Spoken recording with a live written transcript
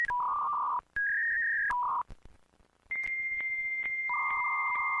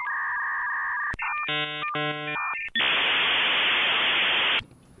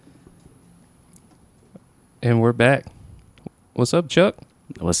And we're back. What's up, Chuck?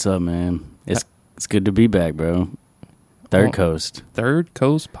 What's up, man? It's good to be back, bro. Third Coast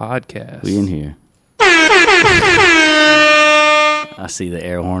Podcast. We in here. I see the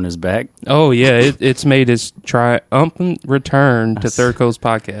air horn is back. Oh, yeah. It's made its triumphant return to Third Coast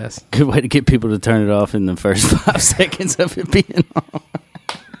Podcast. Good way to get people to turn it off in the first 5 seconds of it being on.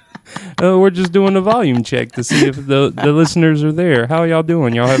 We're just doing a volume check to see if the listeners are there. How y'all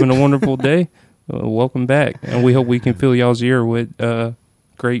doing? Y'all having a wonderful day? Welcome back. And we hope we can fill y'all's ear with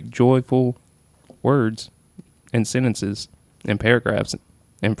great, joyful words and sentences and paragraphs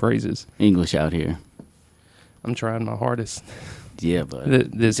and phrases. English out here. I'm trying my hardest. Yeah,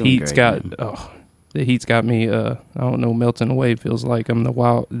 but this heat's got the heat's got me. I don't know, melting away. Feels like I'm the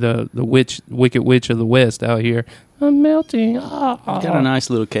wicked witch of the West out here. I'm melting. Got a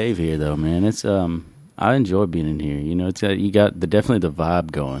nice little cave here, though, man. It's I enjoy being in here. You know, it's you got definitely the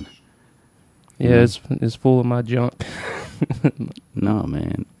vibe going. Yeah, it's full of my junk. No,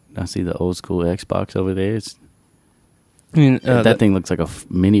 man. I see the old school Xbox over there. That thing looks like a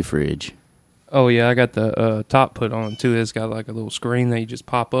mini fridge. Oh, yeah, I got the top put on, too. It's got like a little screen that you just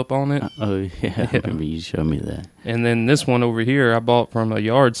pop up on it. I remember you showed me that. And then this one over here I bought from a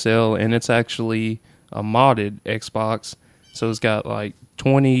yard sale, and it's actually a modded Xbox. So it's got like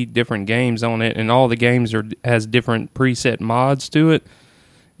 20 different games on it, and all the games has different preset mods to it.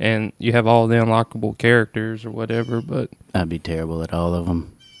 And you have all the unlockable characters or whatever, but... I'd be terrible at all of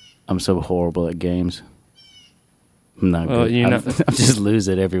them. I'm so horrible at games. I'm not good. I just lose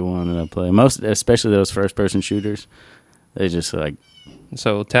at every one that I play. Especially those first-person shooters. They just like...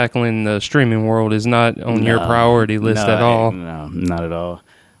 So tackling the streaming world is not on your priority list at all? No, not at all.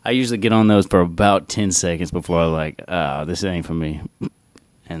 I usually get on those for about 10 seconds before I'm like, this ain't for me.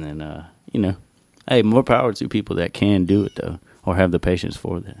 And then, hey, more power to people that can do it, though. Or have the patience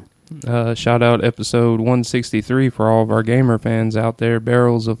for that. Shout out episode 163 for all of our gamer fans out there.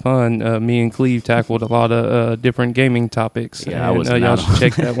 Barrels of Fun. Me and Cleve tackled a lot of different gaming topics. Yeah, and, y'all should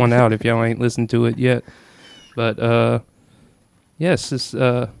check that one out if y'all ain't listened to it yet. But yes, it's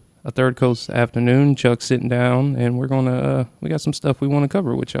a Third Coast afternoon. Chuck's sitting down, and we're gonna we got some stuff we want to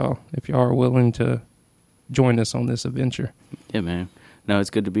cover with y'all. If y'all are willing to join us on this adventure. Yeah, man. No,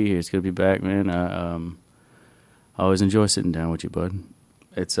 it's good to be here. It's good to be back, man. I always enjoy sitting down with you, bud.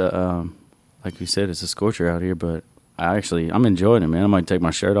 It's like you said, it's a scorcher out here, but I'm enjoying it, man. I might take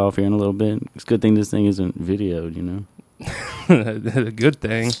my shirt off here in a little bit. It's a good thing this thing isn't videoed, you know. A good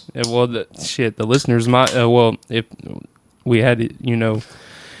thing. Well, the listeners might. If we had,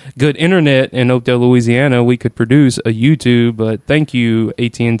 good internet in Oakdale, Louisiana, we could produce a YouTube. But thank you,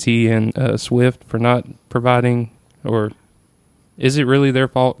 AT&T and Swift, for not providing. Or is it really their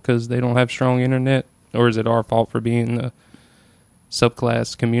fault because they don't have strong internet? Or is it our fault for being a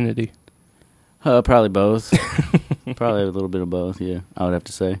subclass community? Probably both. Probably a little bit of both, yeah, I would have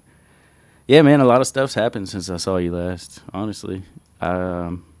to say. Yeah, man, a lot of stuff's happened since I saw you last, honestly.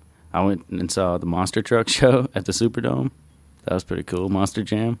 I went and saw the Monster Truck show at the Superdome. That was pretty cool. Monster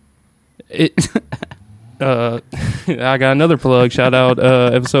Jam. I got another plug. Shout out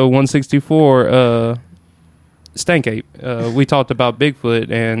episode 164, Stank Ape. We talked about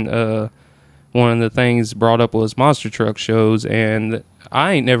Bigfoot, and... one of the things brought up was monster truck shows, and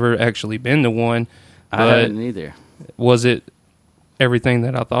I ain't never actually been to one. I haven't either. Was it everything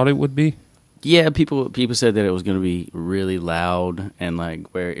that I thought it would be? Yeah, people said that it was going to be really loud and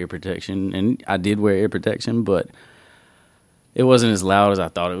like wear ear protection, and I did wear ear protection, but it wasn't as loud as I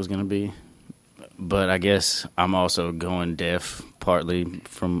thought it was going to be. But I guess I'm also going deaf partly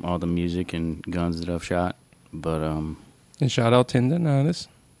from all the music and guns that I've shot. But and shout out Tendonitis.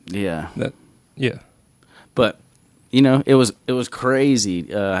 Yeah. Yeah, but it was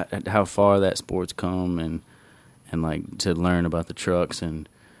crazy how far that sport's come and like to learn about the trucks, and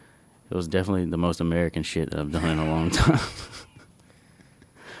it was definitely the most American shit that I've done in a long time.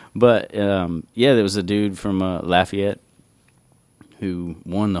 But there was a dude from Lafayette who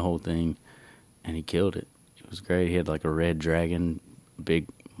won the whole thing, and he killed it. It was great. He had like a red dragon, big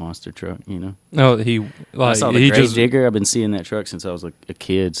monster truck, Oh, I saw the Grave Digger. I've been seeing that truck since I was like a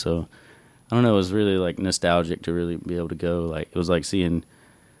kid, so. I don't know, it was really like nostalgic to really be able to go. Like it was like seeing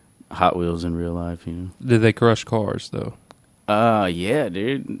Hot Wheels in real life, Did they crush cars though? Yeah,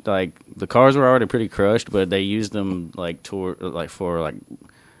 dude. Like the cars were already pretty crushed, but they used them like for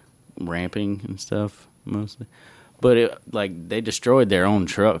ramping and stuff mostly. But they destroyed their own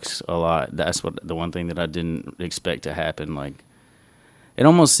trucks a lot. That's the one thing that I didn't expect to happen. Like it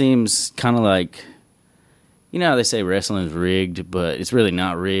almost seems kind of like, how they say wrestling is rigged, but it's really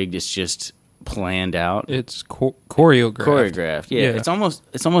not rigged. It's just planned out. It's choreographed. Choreographed. Yeah. It's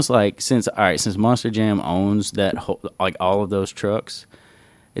almost like since Monster Jam owns that whole, like all of those trucks,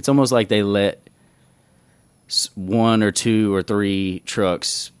 it's almost like they let one or two or three trucks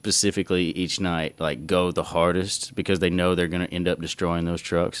specifically each night like go the hardest because they know they're going to end up destroying those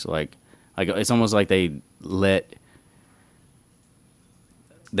trucks. Like it's almost like they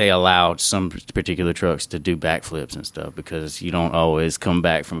allowed some particular trucks to do backflips and stuff because you don't always come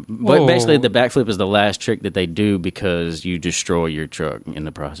back from. But basically, the backflip is the last trick that they do because you destroy your truck in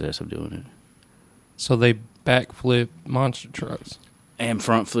the process of doing it. So they backflip monster trucks and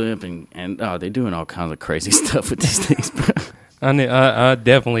front flip and they're doing all kinds of crazy stuff with these things, bro. I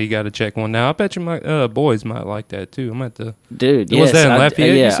definitely got to check one now. I bet you my boys might like that too. I'm at the dude. Was that in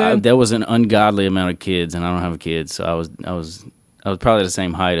Lafayette? Yeah, you said? There was an ungodly amount of kids, and I don't have a kid, so I was probably the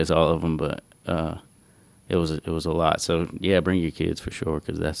same height as all of them, but it was a lot. So yeah, bring your kids for sure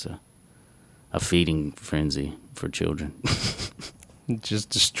because that's a feeding frenzy for children. Just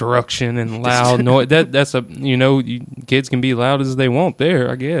destruction and loud noise. That's kids can be loud as they want there,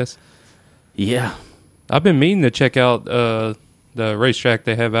 I guess. Yeah, I've been meaning to check out the racetrack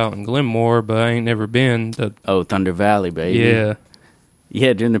they have out in Glenmore, but I ain't never been. Thunder Valley, baby. Yeah.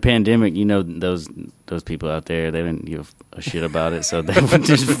 Yeah, during the pandemic, those people out there, they didn't give a shit about it, so they would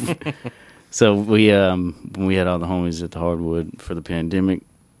just. So we when we had all the homies at the Hardwood for the pandemic,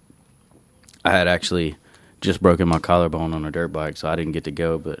 I had actually just broken my collarbone on a dirt bike, so I didn't get to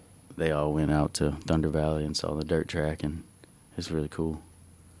go, but they all went out to Thunder Valley and saw the dirt track, and it's really cool.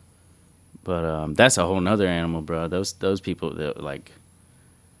 But that's a whole nother animal, bro. Those people that like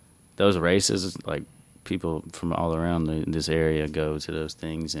those races, like. People from all around this area go to those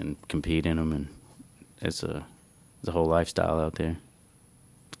things and compete in them, and it's a whole lifestyle out there.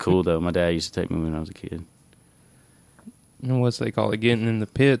 It's cool though. My dad used to take me when I was a kid. And what's they call it? Getting in the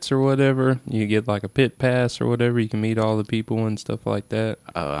pits or whatever. You get like a pit pass or whatever. You can meet all the people and stuff like that.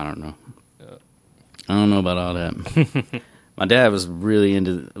 Oh, I don't know. I don't know about all that. My dad was really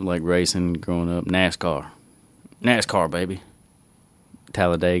into like racing growing up. NASCAR, baby.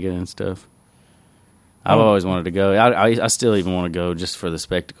 Talladega and stuff. I've always wanted to go. I still even want to go just for the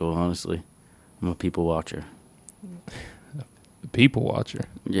spectacle, honestly. I'm a people watcher. People watcher?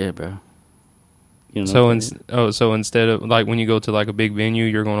 Yeah, bro. So instead of, like, when you go to, like, a big venue,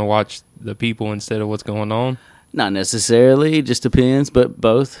 you're going to watch the people instead of what's going on? Not necessarily. It just depends, but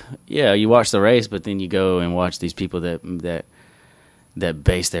both. Yeah, you watch the race, but then you go and watch these people that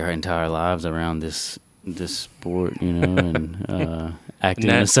base their entire lives around this sport, and acting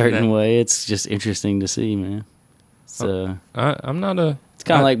in a certain way. It's just interesting to see, man. I'm not a... It's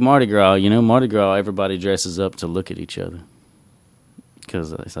kind of like Mardi Gras, Mardi Gras, everybody dresses up to look at each other.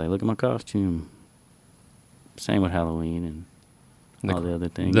 Because it's like, look at my costume. Same with Halloween and all the other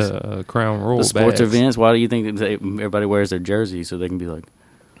things. The Crown Royal the sports bags. events, why do you think that everybody wears their jersey so they can be like,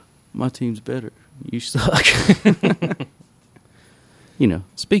 my team's better. You suck.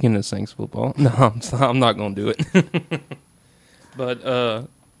 Speaking of Saints football, no, I'm not going to do it. But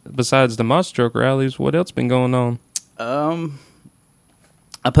besides the Monster Truck rallies, what else been going on?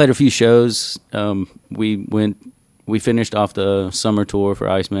 I played a few shows. We finished off the summer tour for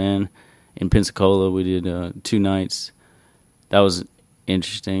Iceman in Pensacola. We did 2 nights. That was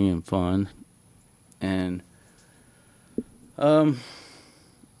interesting and fun. And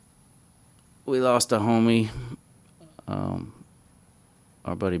we lost a homie.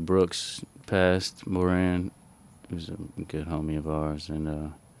 Our buddy Brooks passed. Moran, he was a good homie of ours,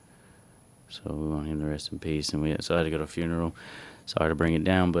 and so we want him to rest in peace. And so I had to go to a funeral. Sorry to bring it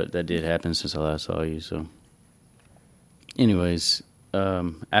down, but that did happen since I last saw you. So, anyways,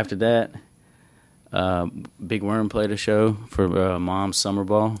 after that, Big Worm played a show for Mom's Summer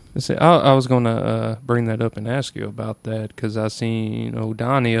Ball. See, I was going to bring that up and ask you about that because I seen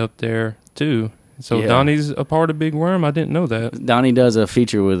Donnie up there too. So yeah. Donnie's a part of Big Worm? I didn't know that. Donnie does a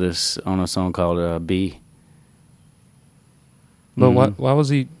feature with us on a song called B. But why was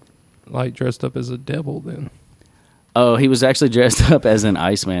he like dressed up as a devil then? Oh, he was actually dressed up as an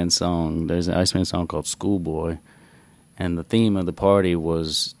Iceman song. There's an Iceman song called Schoolboy, and the theme of the party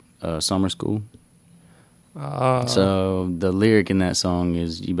was summer school. So the lyric in that song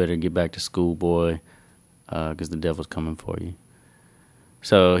is, you better get back to school, boy, because the devil's coming for you.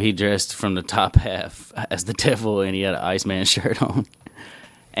 So he dressed from the top half as the devil, and he had an Iceman shirt on.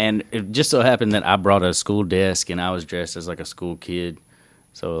 And it just so happened that I brought a school desk, and I was dressed as like a school kid.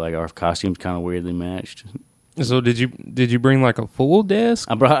 So like our costumes kind of weirdly matched. So did you bring like a full desk?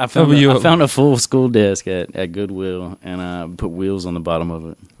 I found a full school desk at Goodwill, and I put wheels on the bottom of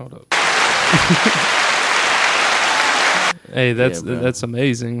it. Hold up. Hey, that's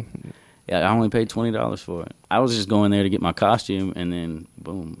amazing. Yeah, I only paid $20 for it. I was just going there to get my costume, and then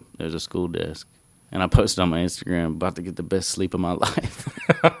boom, there's a school desk. And I posted on my Instagram, about to get the best sleep of my life.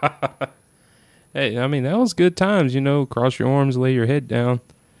 Hey, I mean, that was good times, you know, cross your arms, lay your head down.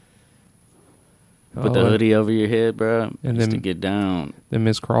 Put the hoodie over your head, bro, and just then, to get down. Then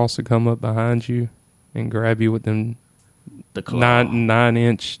Miss Cross would come up behind you and grab you with them the claw.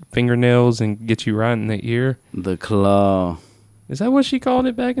 9-inch fingernails and get you right in the ear. The claw. Is that what she called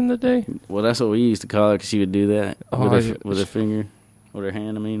it back in the day? Well, that's what we used to call it, because she would do that with her finger. With her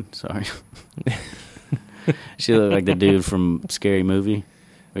hand, I mean. Sorry. She looked like the dude from Scary Movie.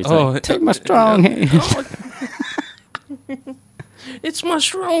 He's like, take my strong hand. It's my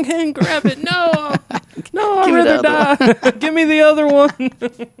strong hand. Grab it. No. No, I'd rather die. Give me the other one.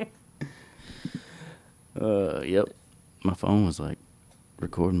 Yep. My phone was like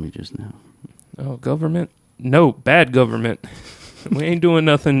recording me just now. Oh, government? No, bad government. We ain't doing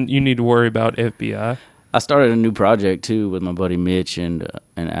nothing you need to worry about, FBI. I started a new project, too, with my buddy Mitch and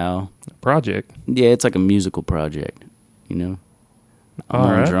Al. Project? Yeah, it's like a musical project, you know? I'm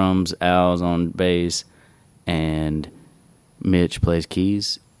on drums, Al's on bass, and Mitch plays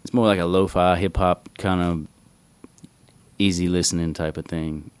keys. It's more like a lo-fi, hip-hop kind of easy listening type of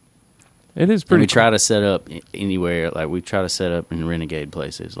thing. It is pretty cool. Try to set up anywhere, like we try to set up in renegade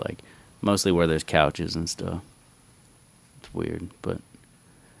places, like mostly where there's couches and stuff. It's weird, but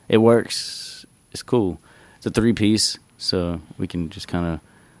it works. It's cool. It's a 3-piece, so we can just kind of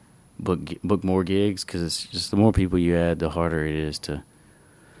book more gigs, because it's just the more people you add, the harder it is to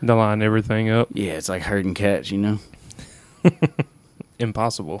line everything up. Yeah, it's like herding cats, you know?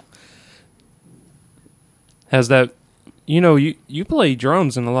 Impossible. Has that, you know, you play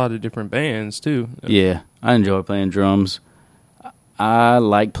drums in a lot of different bands, too. Yeah, I enjoy playing drums. I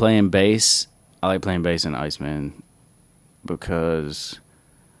like playing bass. I like playing bass in Iceman because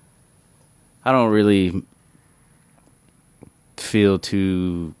I don't really feel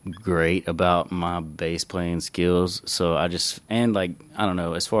too great about my bass playing skills, so I don't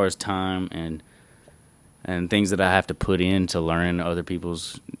know, as far as time and things that I have to put in to learn other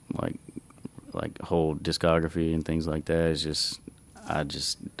people's like whole discography and things like that, is just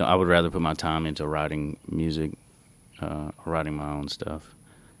I would rather put my time into writing music, writing my own stuff,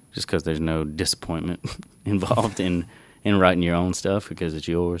 just because there's no disappointment involved in writing your own stuff, because it's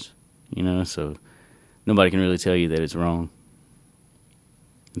yours, you know, so nobody can really tell you that it's wrong.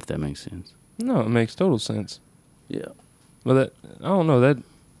 If that makes sense. No, it makes total sense. Yeah. But I don't know, that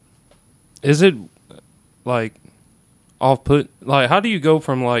is it like off-put? Like, how do you go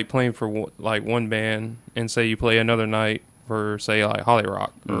from like playing for like one band and say you play another night for say like Holly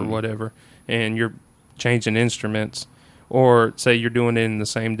Rock or whatever, and you're changing instruments, or say you're doing it in the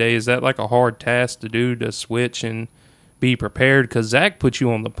same day? Is that like a hard task to do, to switch and be prepared? Because Zach put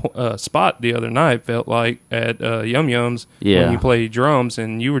you on the spot the other night, felt like, at Yum Yums, when you played drums,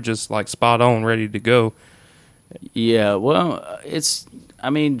 and you were just like spot on, ready to go. Yeah, well,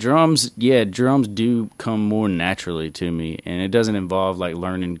 drums do come more naturally to me, and it doesn't involve like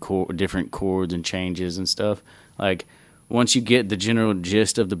learning different chords and changes and stuff. Like, once you get the general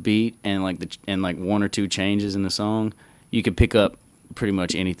gist of the beat and like one or two changes in the song, you can pick up pretty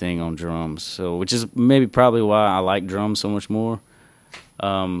much anything on drums. So, which is maybe probably why I like drums so much more.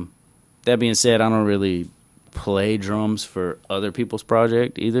 That being said, I don't really play drums for other people's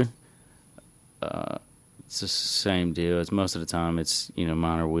project either. It's the same deal. It's most of the time it's, you know,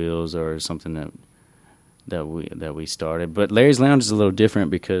 Minor Wheels or something that we started. But Larry's Lounge is a little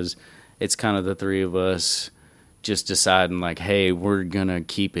different, because it's kind of the three of us just deciding like, hey, we're gonna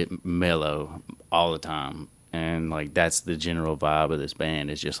keep it mellow all the time. And like, that's the general vibe of this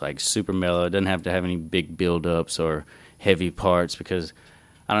band. It's just like super mellow. It doesn't have to have any big build-ups or heavy parts, because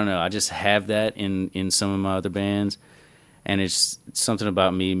I don't know, I just have that in some of my other bands, and it's something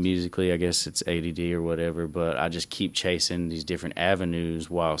about me musically. I guess it's ADD or whatever, but I just keep chasing these different avenues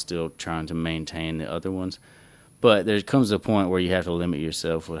while still trying to maintain the other ones. But there comes a point where you have to limit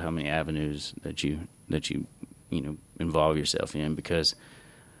yourself with how many avenues that you involve yourself in, because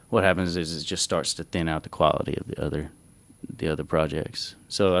what happens is it just starts to thin out the quality of the other projects.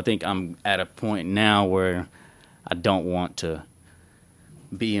 So I think I'm at a point now where I don't want to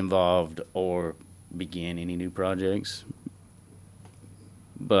be involved or begin any new projects.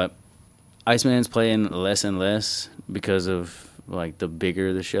 But Iceman's playing less and less because of like the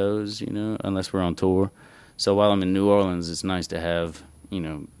bigger the shows, you know, unless we're on tour. So while I'm in New Orleans, it's nice to have, you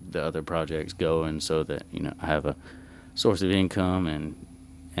know, the other projects going, so that, you know, I have a source of income, and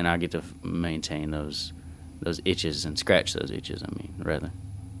I get to maintain those itches and scratch those itches. I mean, rather.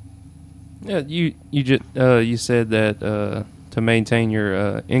 Yeah, you said that to maintain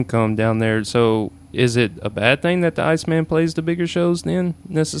your income down there. So is it a bad thing that the Iceman plays the bigger shows then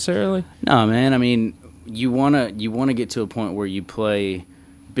necessarily? No, man. I mean, you wanna get to a point where you play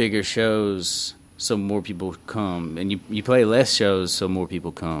bigger shows so more people come, and you play less shows so more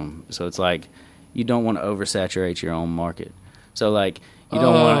people come. So it's like you don't want to oversaturate your own market. So like you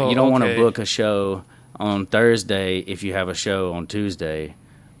don't want to book a show on Thursday if you have a show on Tuesday,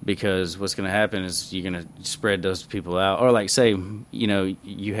 because what's going to happen is you're going to spread those people out. Or like say,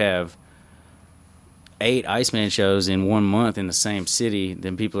 you have 8 Iceman shows in 1 month in the same city,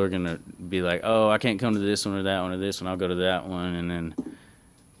 then people are going to be like, oh, I can't come to this one or that one or this one, I'll go to that one. And then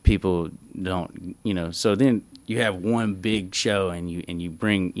people don't, so then you have one big show and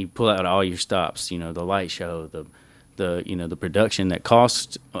you pull out all your stops, the light show, the production that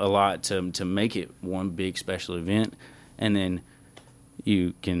costs a lot to make it one big special event, and then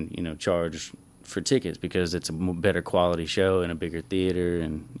you can charge for tickets because it's a better quality show in a bigger theater,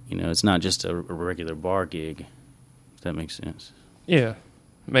 and it's not just a regular bar gig. If that makes sense. Yeah,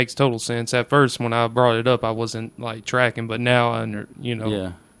 makes total sense. At first, when I brought it up, I wasn't like tracking, but now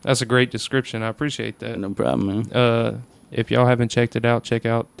Yeah, that's a great description. I appreciate that. no problem, man. If y'all haven't checked it out, check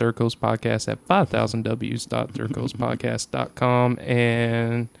out Third Coast Podcast at 5000ws.thirdcoastpodcast.com,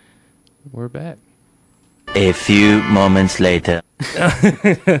 and we're back. A few moments later.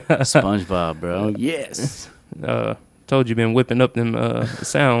 SpongeBob, bro. Yes. Told you, been whipping up them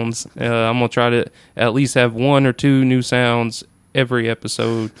sounds. I'm gonna try to at least have 1 or 2 new sounds every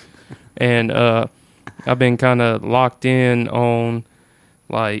episode, and I've been kind of locked in on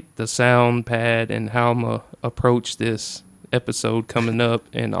like the sound pad and how I'm gonna approach this episode coming up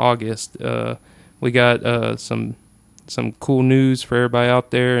in August. We got some cool news for everybody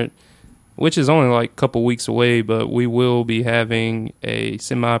out there, which is only like a couple weeks away, but we will be having a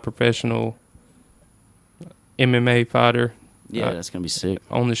semi-professional MMA fighter. Yeah, that's gonna be sick.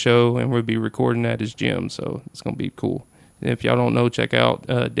 On the show, and we'll be recording at his gym, so it's gonna be cool. And if y'all don't know, check out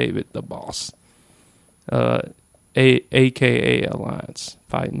David the Boss, AKA Alliance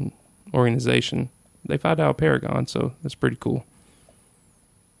Fighting Organization. They fight out of Paragon, so that's pretty cool.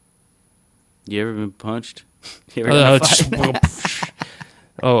 You ever been punched? You ever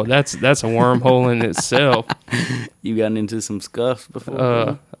Oh, that's a wormhole in itself. You gotten into some scuffs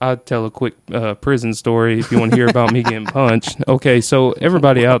before? I'll tell a quick prison story if you want to hear about me getting punched. Okay, so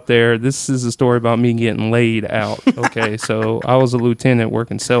everybody out there, this is a story about me getting laid out. Okay, so I was a lieutenant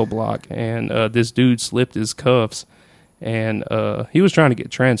working cell block, and this dude slipped his cuffs, and he was trying to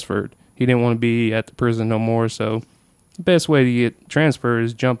get transferred. He didn't want to be at the prison no more, so the best way to get transferred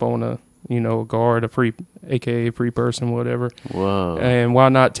is jump on a guard, a free, aka free person, whatever. Whoa. And why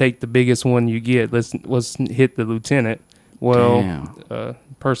not take the biggest one you get? Let's hit the lieutenant. Well,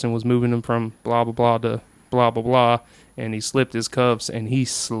 person was moving him from blah blah blah to blah blah blah, and he slipped his cuffs and he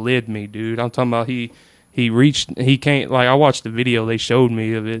slid me, dude. I'm talking about he can't, like, I watched the video they showed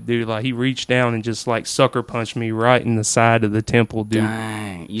me of it, dude. Like, he reached down and just like sucker punched me right in the side of the temple, dude.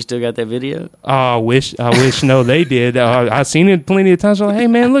 Dang. You still got that video? Oh, I wish no, they did. I seen it plenty of times. I'm like, hey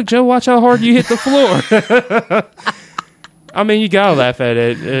man, look, Joe, watch how hard you hit the floor. I mean, you gotta laugh at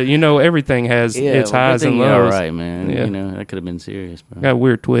it. Everything has its highs and lows. All right, man. Yeah. That could have been serious, bro. Got a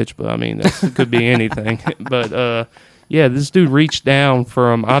weird twitch, but I mean, that could be anything. But yeah, this dude reached down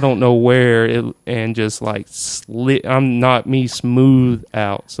from I don't know where and just like slit. Not me smooth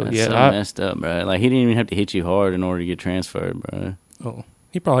out. So That's yeah, so messed up, bro. Like, he didn't even have to hit you hard in order to get transferred, bro. Oh,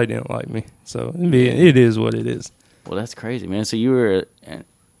 he probably didn't like me. So it is what it is. Well, that's crazy, man. So you were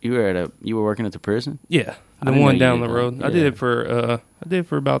working at the prison? Yeah, the didn't one know down you the did road. that. I did it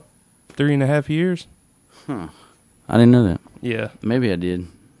for about 3.5 years. Huh. I didn't know that. Yeah, Maybe I did.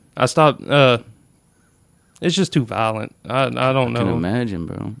 I stopped. It's just too violent. I don't know. I can imagine,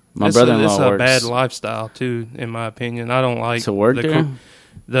 bro. My It's brother-in-law a works. bad lifestyle too, in my opinion. I don't like To work there?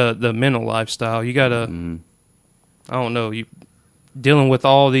 The mental lifestyle. You gotta. Mhm. I don't know. You dealing with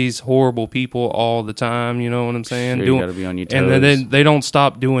all these horrible people all the time. You know what I'm saying? Sure, you gotta be on your and toes. then they don't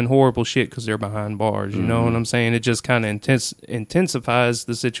stop doing horrible shit because they're behind bars. You know what I'm saying? It just kind of intensifies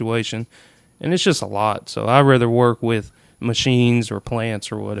the situation, and it's just a lot. So I'd rather work with machines or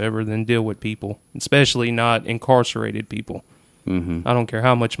plants or whatever than deal with people, especially not incarcerated people. Mm-hmm. I don't care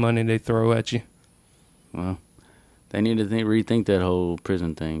how much money they throw at you. Well, they need to rethink that whole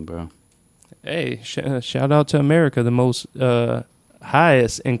prison thing, bro. Hey, shout out to America, the most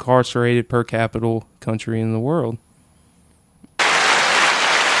highest incarcerated per capita country in the world.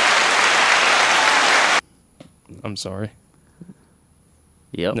 I'm sorry.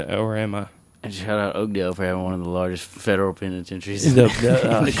 Yep. Or am I? And shout out Oakdale for having one of the largest federal penitentiaries.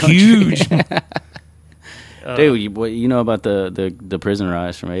 Huge. Dude, you know about the prison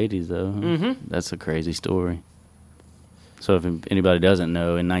riots from the 80s, though? Mm-hmm. That's a crazy story. So if anybody doesn't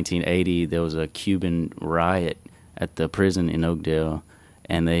know, in 1980, there was a Cuban riot at the prison in Oakdale,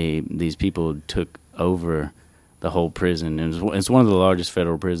 and these people took over the whole prison. And it's one of the largest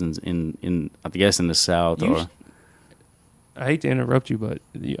federal prisons in I guess in the South. I hate to interrupt you, but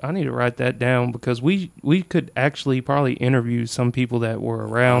I need to write that down because we could actually probably interview some people that were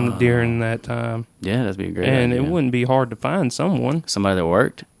around during that time. Yeah, that'd be a great and idea. it wouldn't be hard to find someone. Somebody that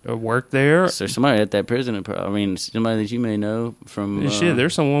worked? Or worked there. So somebody at that prison, I mean, somebody that you may know from... Shit,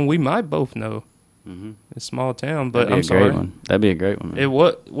 there's someone we might both know. Mm-hmm. It's a small town, but That'd be a great one. That'd be a great one, man.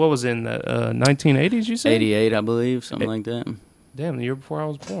 What was in the 1980s, you said? 88, I believe, something like that. Damn, the year before I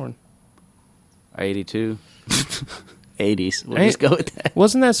was born. 82. 80s. We'll just go with that.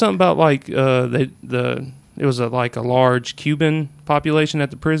 Wasn't that something about like it was like a large Cuban population at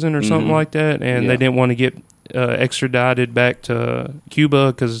the prison or something like that, and they didn't want to get extradited back to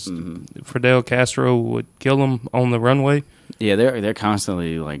Cuba because Fidel Castro would kill them on the runway. Yeah, they're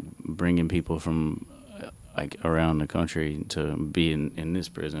constantly like bringing people from like around the country to be in this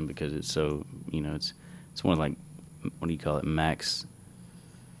prison because it's so it's one of like, what do you call it, maximum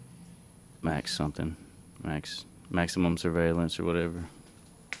surveillance or whatever.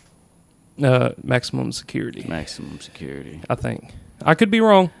 Maximum security. Maximum security. I think. I could be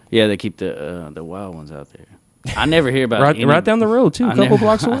wrong. Yeah, they keep the wild ones out there. I never hear about right down the road too, a couple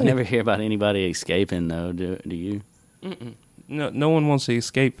blocks away. I never hear about anybody escaping though. Do you? Mm-mm. No one wants to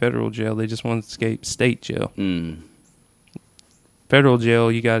escape federal jail. They just want to escape state jail. Federal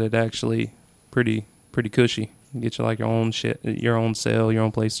jail, you got it actually pretty cushy. You get you like your own shit, your own cell, your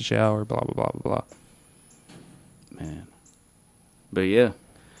own place to shower, blah blah blah blah blah. Man, but yeah,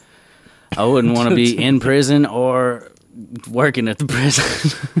 I wouldn't want to be in prison or working at the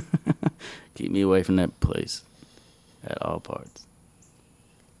prison. Keep me away from that place at all parts.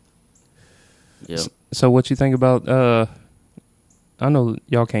 Yep. So what you think about? I know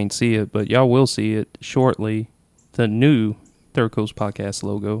y'all can't see it, but y'all will see it shortly. The new Third Coast Podcast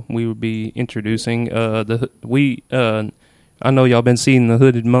logo. We will be introducing I know y'all been seeing the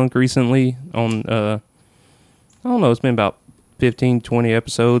Hooded Monk recently on. I don't know. It's been about 15, 20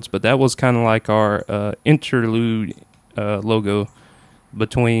 episodes, but that was kind of like our interlude logo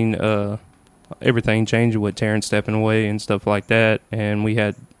between everything changing with Terrence stepping away and stuff like that. And we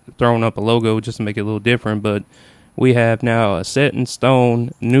had thrown up a logo just to make it a little different, but we have now a set in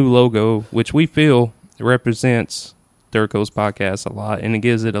stone new logo, which we feel represents Third Coast Podcast a lot, and it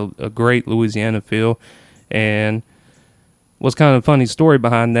gives it a great Louisiana feel. And what's kind of a funny story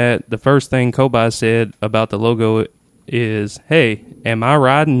behind that, the first thing Kobai said about the logo is, "Hey, am I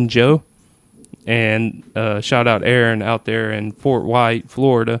riding Joe?" And shout out Aaron out there in Fort White,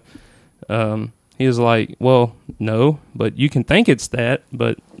 Florida. He was like, "Well, no, but you can think it's that,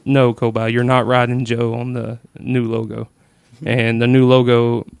 but no, Kobai, you're not riding Joe on the new logo." And the new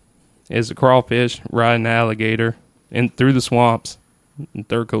logo is a crawfish riding an alligator through the swamps. And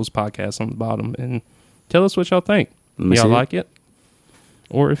Third Coast Podcast on the bottom. And tell us what y'all think. Y'all like it?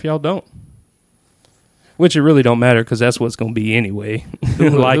 Or if y'all don't. Which it really don't matter because that's what's going to be anyway.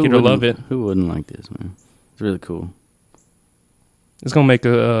 Like it or love it. Who wouldn't like this, man? It's really cool. It's going to make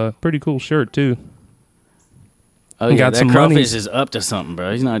a pretty cool shirt, too. Oh, yeah, that crawfish is up to something,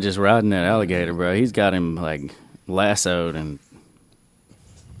 bro. He's not just riding that alligator, bro. He's got him, like, lassoed and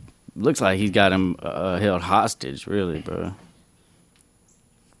looks like he's got him held hostage, really, bro.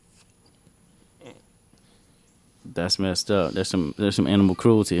 That's messed up. There's some animal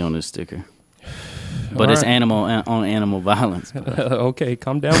cruelty on this sticker. But it's animal on animal violence. Okay,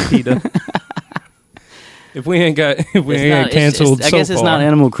 calm down, PETA. If we ain't canceled, I guess it's not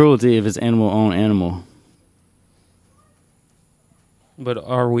animal cruelty if it's animal on animal. But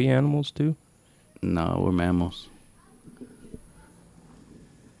are we animals too? No, we're mammals.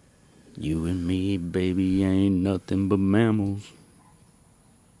 You and me, baby, ain't nothing but mammals.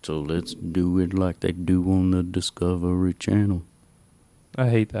 So let's do it like they do on the Discovery Channel. I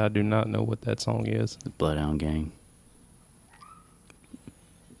hate that I do not know what that song is. The Bloodhound Gang.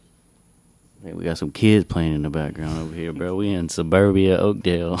 Hey, we got some kids playing in the background over here, bro. We in suburbia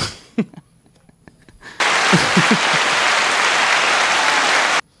Oakdale.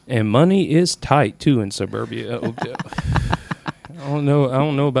 And money is tight too in suburbia Oakdale. I don't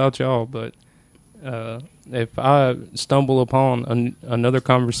know about y'all, but if I stumble upon another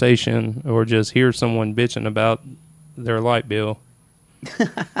conversation or just hear someone bitching about their light bill,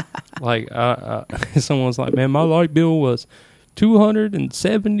 like someone's like, "Man, my light bill was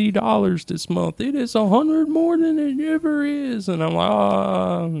 $270 this month. It is $100 more than it ever is," and I'm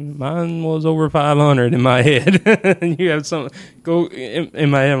like, mine was over 500 in my head. And you have some go in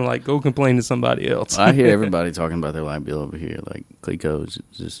my head. I'm like, go complain to somebody else. I hear everybody talking about their light bill over here. Like Clico's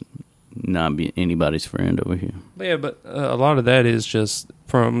just not be anybody's friend over here. Yeah, but a lot of that is just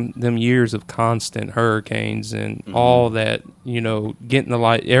from them years of constant hurricanes and all that, getting the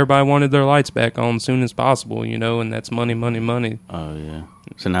light. Everybody wanted their lights back on as soon as possible, and that's money, money, money. Oh, yeah.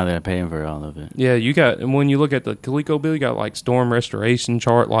 So now they're paying for all of it. Yeah, and when you look at the Coleco bill, you got like storm restoration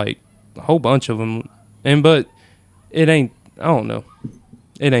chart, like a whole bunch of them. But it ain't, I don't know.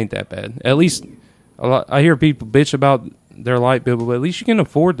 It ain't that bad. At least I hear people bitch about their light bill, but at least you can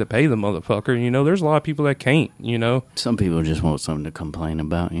afford to pay the motherfucker. There's a lot of people that can't, Some people just want something to complain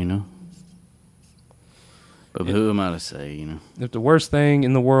about, But who am I to say, If the worst thing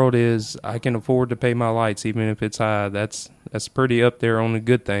in the world is I can afford to pay my lights, even if it's high, that's pretty up there on a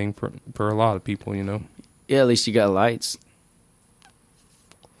good thing for a lot of people, Yeah, at least you got lights.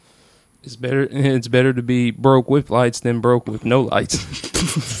 It's better to be broke with lights than broke with no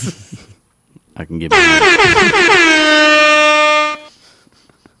lights. I can get behind.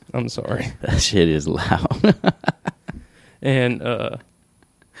 I'm sorry. That shit is loud. And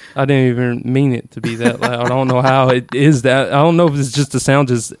I didn't even mean it to be that loud. I don't know how it is that. I don't know if it's just the sound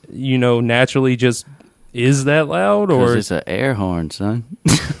just, naturally just is that loud or it's an air horn, son.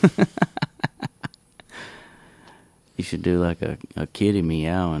 You should do like a kitty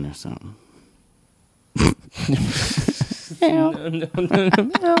meowing or something.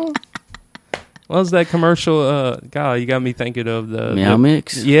 No. What was that commercial? God, you got me thinking of the Meow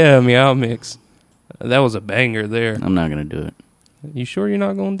Mix? Yeah, Meow Mix. That was a banger there. I'm not going to do it. You sure you're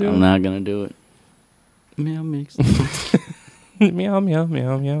not going to do it? I'm not going to do it. Meow Mix. Meow, meow,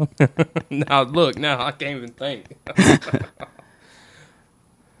 meow, meow. Now, look, I can't even think.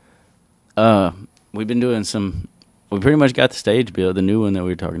 We've been doing we pretty much got the stage built, the new one that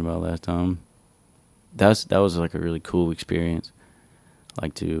we were talking about last time. That was like a really cool experience.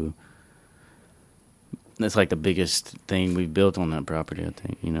 That's like the biggest thing we've built on that property, I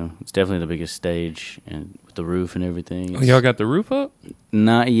think. It's definitely the biggest stage, and with the roof and everything. Oh, y'all got the roof up?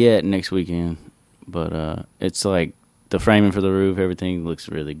 Not yet, next weekend. But it's like the framing for the roof, everything looks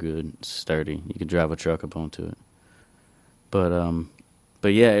really good. It's sturdy. You could drive a truck up onto it.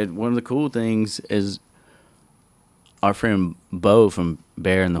 But yeah, one of the cool things is our friend Bo from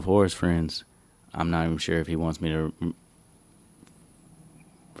Bear and the Forest Friends. I'm not even sure if he wants me to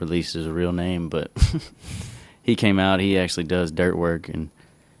release his real name, but he came out. He actually does dirt work, and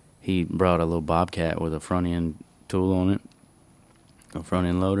he brought a little Bobcat with a front end tool on it, a front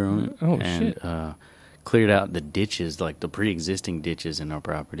end loader on it. Oh, and, shit! Cleared out the ditches, like the pre-existing ditches in our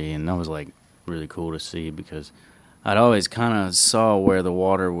property, and that was like really cool to see because I'd always kind of saw where the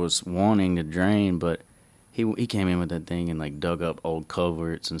water was wanting to drain, but he came in with that thing and like dug up old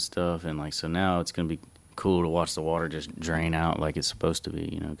culverts and stuff, and like so now it's gonna be cool to watch the water just drain out like it's supposed to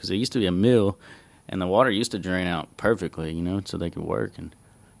be, because it used to be a mill, and the water used to drain out perfectly, so they could work, and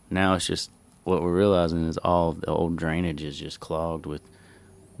now it's just what we're realizing is all of the old drainage is just clogged with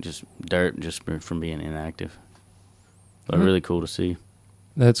just dirt just from being inactive. But really cool to see.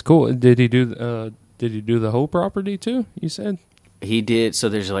 That's cool. Did he do the whole property too? You said he did. So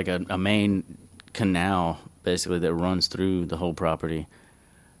there's like a main canal basically that runs through the whole property.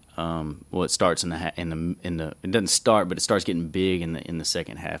 Well, it starts in the it doesn't start, but it starts getting big in the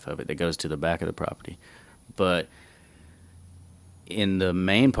second half of it that goes to the back of the property. But in the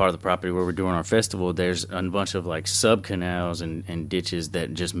main part of the property where we're doing our festival, there's a bunch of like sub canals and ditches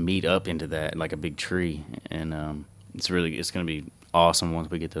that just meet up into that like a big tree, and it's going to be awesome once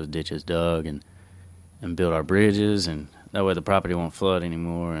we get those ditches dug and build our bridges, and that way the property won't flood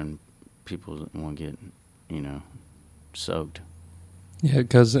anymore and people won't get soaked. Yeah,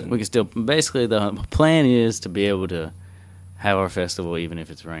 because we can still basically the plan is to be able to have our festival even if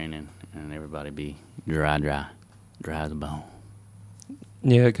it's raining and everybody be dry as a bone.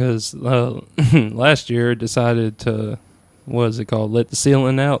 Yeah, because last year decided to, what is it called, let the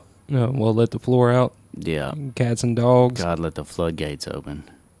ceiling out? No, well, let the floor out. Yeah. Cats and dogs. God, let the floodgates open.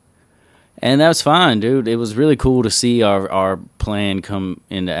 And that was fine, dude. It was really cool to see our plan come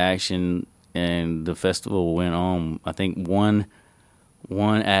into action, and the festival went on. I think one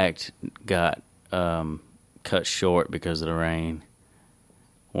act got cut short because of the rain.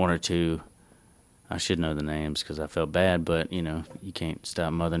 One or two. I should know the names because I felt bad, but, you can't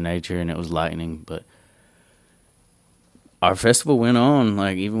stop Mother Nature, and it was lightning. But our festival went on,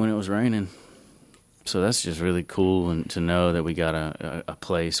 like, even when it was raining. So that's just really cool, and to know that we got a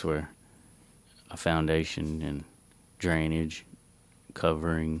place where a foundation and drainage,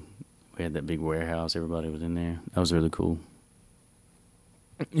 covering. We had that big warehouse. Everybody was in there. That was really cool.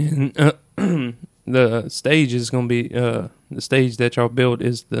 And, the stage is going to be the stage that y'all built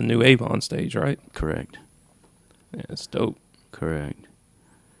is the new Avon stage, right? Correct. Yeah, it's dope. Correct.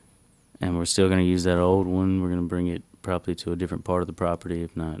 And we're still going to use that old one. We're going to bring it probably to a different part of the property.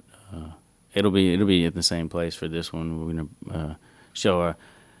 If not, it'll be at the same place for this one. We're going to show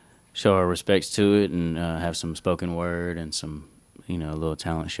our respects to it and have some spoken word and some, a little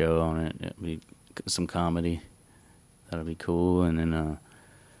talent show on it. It'll be some comedy. That'll be cool. And then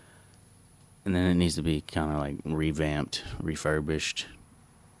it needs to be kind of like revamped, refurbished,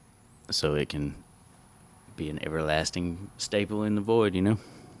 so it can be an everlasting staple in the void,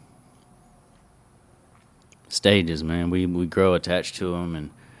 Stages, man, we grow attached to them, and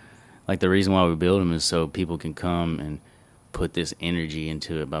like the reason why we build them is so people can come and put this energy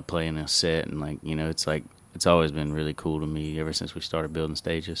into it by playing a set, and it's always been really cool to me ever since we started building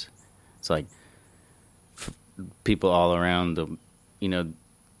stages. It's like people all around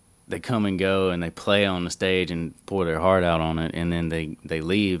they come and go and they play on the stage and pour their heart out on it, and then they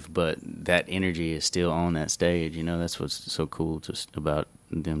leave, but that energy is still on that stage. That's what's so cool just about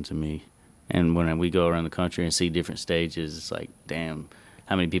them to me. And when we go around the country and see different stages, it's like, damn,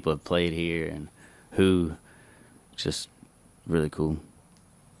 how many people have played here and who. Just really cool.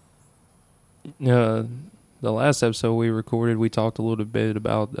 The last episode we recorded, we talked a little bit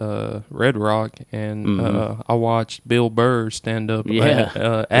about Red Rock, and I watched Bill Burr stand up at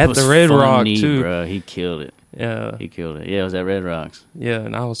the Red Rock too. Bro. He killed it. Yeah, he killed it. Yeah, it was at Red Rocks. Yeah,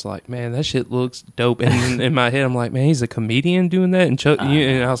 and I was like, man, that shit looks dope. And in my head, I'm like, man, he's a comedian doing that. And Chuck,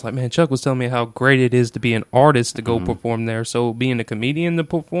 and I was like, man, Chuck was telling me how great it is to be an artist to go perform there. So being a comedian to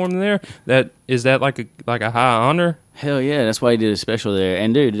perform there, is that like a high honor? Hell yeah, that's why he did a special there.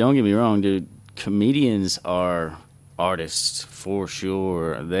 And dude, don't get me wrong, dude. Comedians are artists for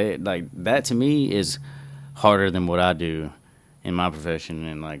sure. They like that to me is harder than what I do in my profession,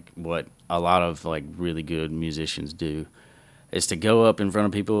 and like what a lot of like really good musicians do is to go up in front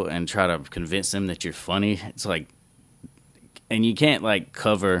of people and try to convince them that you're funny. It's like, and you can't like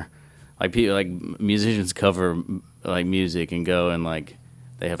cover like people like musicians cover like music and go and like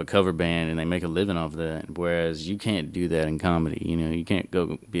they have a cover band and they make a living off that, whereas you can't do that in comedy. You can't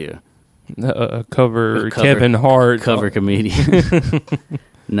go be a cover Kevin Hart cover comedian.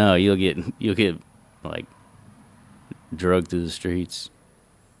 No, you'll get like drugged through the streets.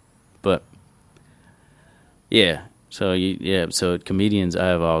 But yeah, so comedians, I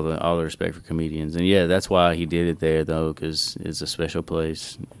have all the respect for comedians, and yeah, that's why he did it there though, because it's a special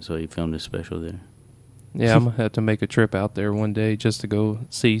place. So he filmed his special there. Yeah, I'm gonna have to make a trip out there one day just to go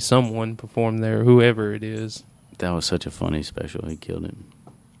see someone perform there, whoever it is. That was such a funny special. He killed it.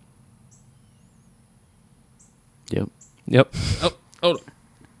 Yep. Oh, hold on.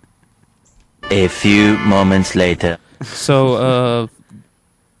 A few moments later. So,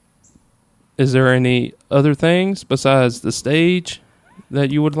 is there any other things besides the stage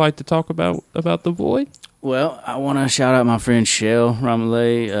that you would like to talk about the Void? Well, I want to shout out my friend Shell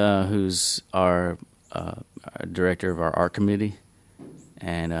Ramalay, who's our director of our art committee,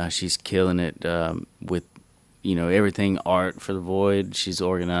 and she's killing it with everything art for the Void. She's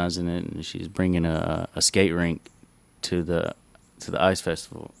organizing it, and she's bringing a skate rink to the ice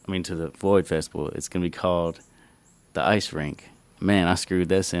festival. To the Void festival. It's gonna be called the Ice Rink. Man, I screwed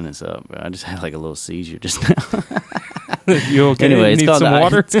that sentence up. Bro. I just had like a little seizure just now. You okay? Anyway, it's called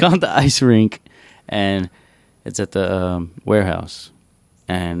water. It's called the Ice Rink, and it's at the warehouse.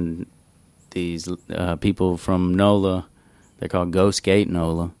 And these people from NOLA, they're called Go Skate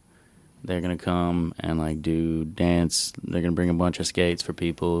NOLA. They're gonna come and like do dance. They're gonna bring a bunch of skates for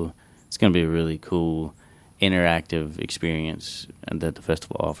people. It's gonna be a really cool interactive experience that the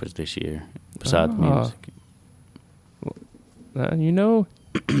festival offers this year, besides the music.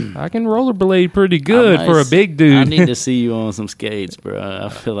 I can rollerblade pretty good for a big dude. I need to see you on some skates, bro. I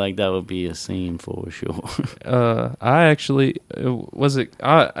feel like that would be a scene for sure. I actually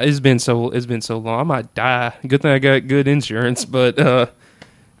it's been so long. I might die. Good thing I got good insurance, but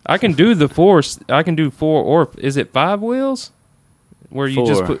I can do the four. I can do 4, or is it 5 wheels? Where you 4.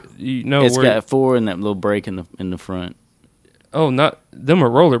 just put it's got 4 and that little break in the front. Oh, not them are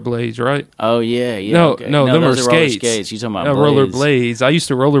rollerblades, right? Oh yeah. No, okay. no, them are skates. Skates. You talking about rollerblades? I used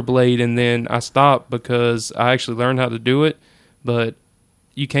to rollerblade, and then I stopped because I actually learned how to do it, but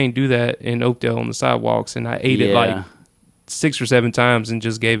you can't do that in Oakdale on the sidewalks, and I ate it like 6 or 7 times and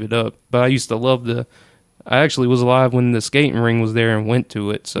just gave it up. But I used to love I actually was alive when the skating ring was there and went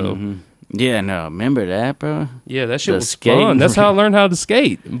to it, so. Mm-hmm. Yeah, no, remember that, bro? Yeah, that shit was fun. That's how I learned how to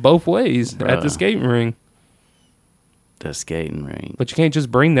skate both ways at the skating ring. the skating rink. But you can't just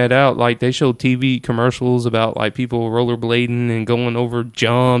bring that out. Like, they show TV commercials about, like, people rollerblading and going over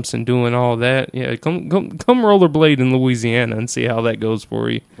jumps and doing all that. Yeah, come rollerblade in Louisiana and see how that goes for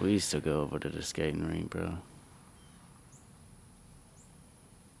you. We used to go over to the skating rink, bro.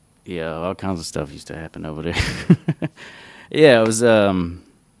 Yeah, all kinds of stuff used to happen over there. Yeah, it was.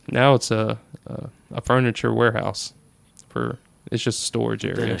 Now it's a furniture warehouse it's just a storage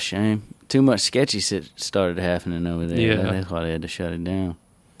That's area. a shame. Too much sketchy shit started happening over there. Yeah. That's why they had to shut it down.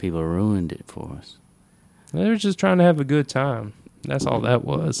 People ruined it for us. They were just trying to have a good time. That's all that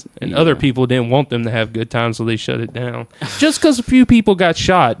was. And Yeah. other people didn't want them to have good time, so they shut it down. Just because a few people got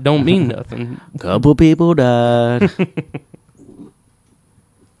shot don't mean nothing. Couple people died.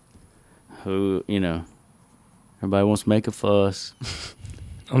 Who, everybody wants to make a fuss.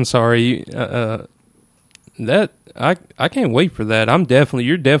 I'm sorry. That I can't wait for that.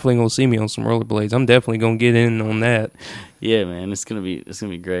 You're definitely gonna see me on some rollerblades. I'm definitely gonna get in on that. Yeah, man, it's gonna be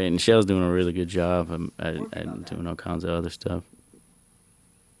great. And Shell's doing a really good job at doing all kinds of other stuff.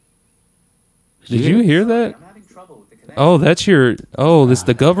 Did you hear that? Oh, that's your. Oh, this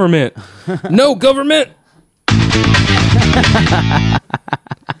the government. No government.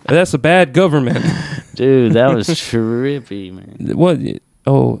 That's a bad government. Dude, that was trippy, man. What?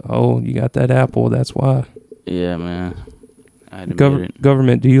 Oh, you got that Apple. That's why. Yeah, man. I had to admit it.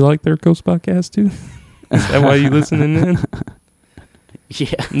 Government, do you like their Coast podcast too? Is that why you listening in?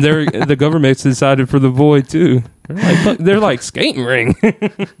 Yeah. The government's decided for the void too. They're like skating ring.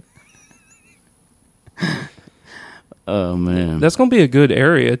 Oh man. That's gonna be a good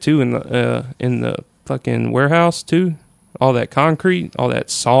area too in the fucking warehouse too. All that concrete, all that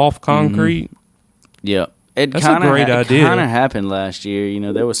soft concrete. Yeah. That's a great idea. It kind of happened last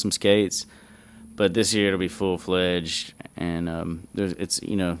year. There was some skates, but this year it'll be full fledged. And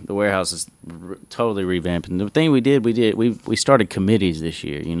the warehouse is totally revamping. The thing we started committees this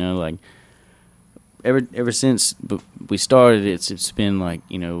year. Like ever since we started, it's been like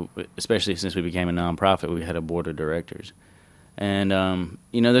especially since we became a nonprofit, we had a board of directors. And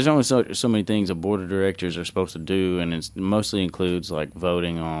there's only so many things a board of directors are supposed to do, and it mostly includes like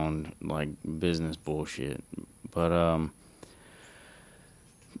voting on like business bullshit. But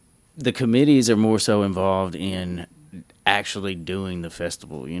the committees are more so involved in actually doing the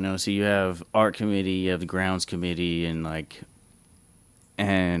festival. So you have art committee, you have the grounds committee, and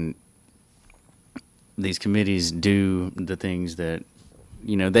these committees do the things that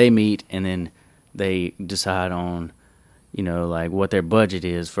they meet, and then they decide on like what their budget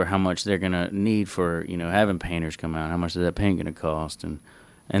is for how much they're going to need for, having painters come out, how much is that paint going to cost. And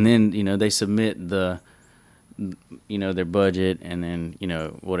then, they submit their budget, and then,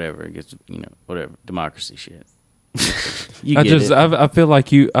 whatever, it gets, whatever, democracy shit. I feel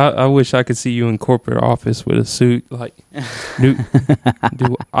like I wish I could see you in corporate office with a suit, like, do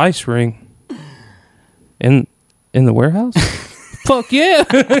ice ring in the warehouse? Fuck yeah.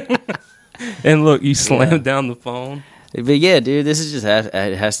 And look, you slam down the phone. But yeah, dude, this is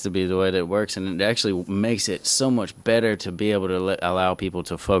it has to be the way that it works, and it actually makes it so much better to be able to allow people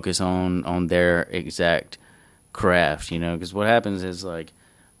to focus on their exact craft, because what happens is, like,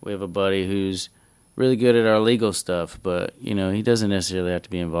 we have a buddy who's really good at our legal stuff, but, he doesn't necessarily have to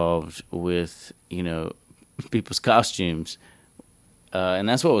be involved with, people's costumes. And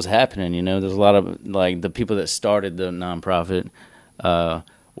that's what was happening, there's a lot of, like, the people that started the nonprofit,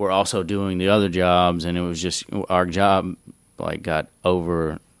 were also doing the other jobs, and it was just our job like got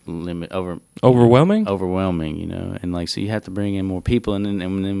overwhelming, and like, so you have to bring in more people, and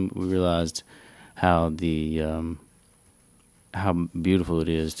then we realized how how beautiful it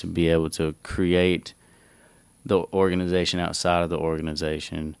is to be able to create the organization outside of the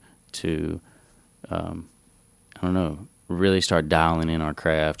organization to really start dialing in our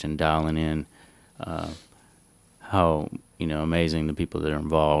craft and dialing in how amazing the people that are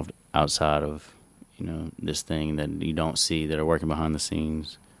involved outside of, this thing that you don't see, that are working behind the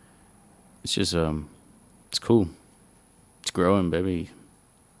scenes. It's just, it's cool. It's growing, baby.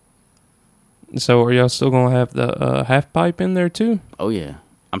 So are y'all still going to have the half pipe in there too? Oh, yeah.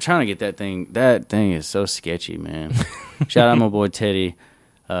 I'm trying to get that thing. That thing is so sketchy, man. Shout out my boy Teddy.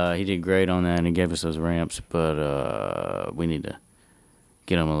 He did great on that, and he gave us those ramps, but we need to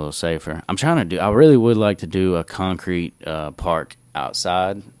get them a little safer. I really would like to do a concrete park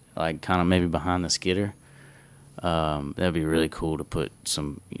outside, like kind of maybe behind the skidder. That'd be really cool to put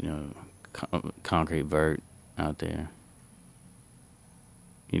some, concrete vert out there.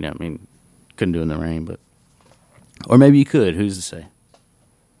 Couldn't do it in the rain, but, or maybe you could. Who's to say?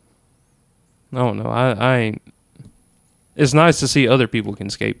 I don't know. I ain't. It's nice to see other people can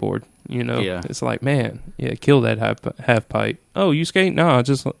skateboard. You know, Yeah. it's like, man, yeah, kill that half pipe. Oh, you skate? No,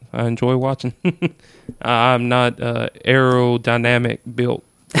 I enjoy watching. I'm not aerodynamic built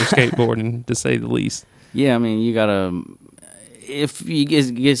for skateboarding, to say the least. Yeah, I mean, you gotta. If you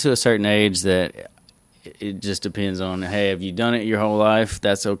get to a certain age, that it just depends on. Hey, have you done it your whole life?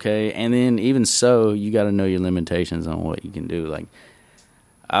 That's okay. And then even so, you got to know your limitations on what you can do. Like,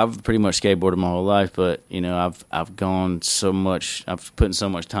 I've pretty much skateboarded my whole life, but you know, I've gone so much. I've put in so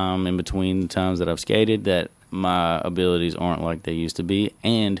much time in between the times that I've skated that my abilities aren't like they used to be,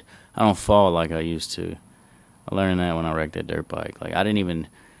 and I don't fall like I used to. I learned that when I wrecked that dirt bike. Like,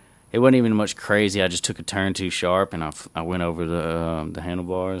 it wasn't even much crazy. I just took a turn too sharp, and I went over the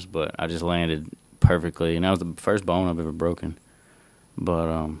handlebars, but I just landed perfectly, and that was the first bone I've ever broken.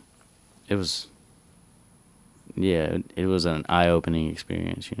 But it was. Yeah, it was an eye-opening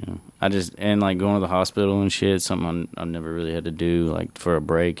experience, you know. And like going to the hospital and shit, something I never really had to do, like for a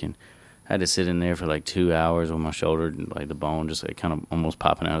break, and I had to sit in there for like 2 hours with my shoulder, like the bone just like kind of almost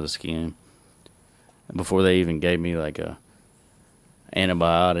popping out of the skin before they even gave me like a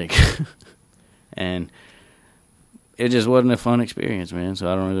antibiotic, and it just wasn't a fun experience, man. So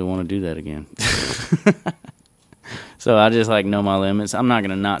I don't really want to do that again. So I just like know my limits. I'm not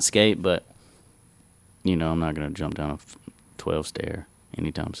gonna not skate, but. You know, I'm not going to jump down a 12 stair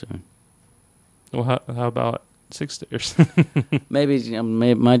anytime soon. Well, how about 6 stairs? Maybe, you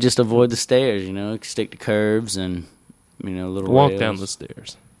know, might just avoid the stairs, you know, stick to curves and, you know, little Walk rails. down the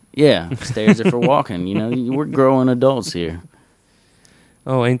stairs. Yeah, stairs are for walking, you know. We're growing adults here.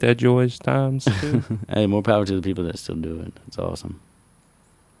 Oh, ain't that joyous times? Too? Hey, more power to the people that still do it. It's awesome.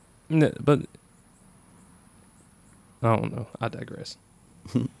 No, but I don't know. I digress.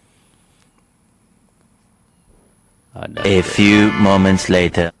 A few moments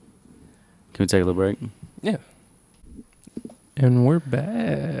later. Can we take a little break? Yeah. And we're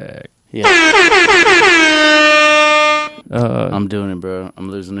back. Yeah. Uh, I'm doing it, bro. I'm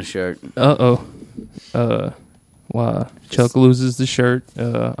losing the shirt. Why Chuck loses the shirt.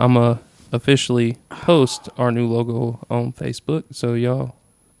 I'm officially post our new logo on Facebook, so y'all.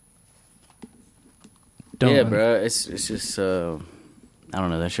 Yeah, bro. It's just I don't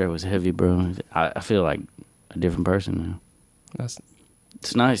know. That shirt was heavy, bro. I feel like a different person now.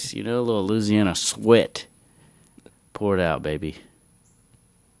 It's nice, you know, a little Louisiana sweat. Pour it out, baby.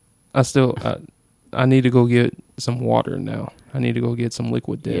 I need to go get some water now. I need to go get some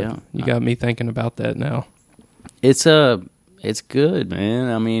liquid death. Yeah. You got me thinking about that now. It's good, man.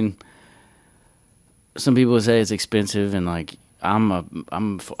 I mean, some people would say it's expensive, and like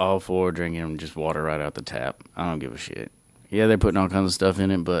I'm all for drinking just water right out the tap. I don't give a shit. Yeah, they're putting all kinds of stuff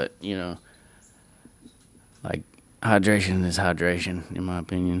in it, but you know, like hydration is hydration, in my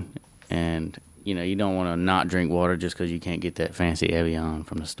opinion. And you know, you don't want to not drink water just because you can't get that fancy Evian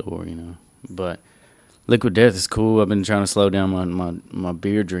from the store, you know. But liquid death is cool. I've been trying to slow down my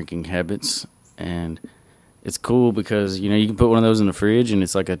beer drinking habits, and it's cool because, you know, you can put one of those in the fridge, and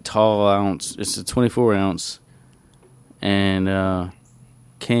it's like a tall ounce. It's a 24-ounce and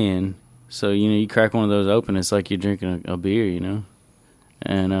can. So, you know, you crack one of those open, it's like you're drinking a beer, you know.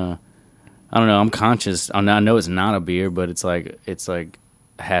 And I don't know. I'm conscious. I know it's not a beer, but it's like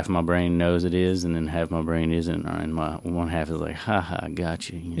half my brain knows it is, and then half my brain isn't, and my one half is like, "Ha ha, got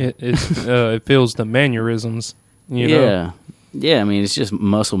you." You know? It feels the mannerisms. You know? Yeah. I mean, it's just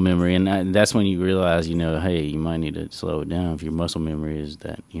muscle memory, and that's when you realize, you know, hey, you might need to slow it down if your muscle memory is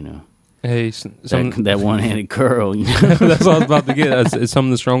that, you know. Hey, that one-handed curl, you know. That's what I was about to get. Some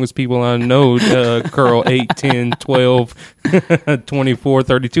of the strongest people I know curl 8, 10, 12, 24,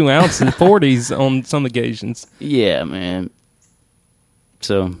 32 ounces, 40s on some occasions. Yeah, man.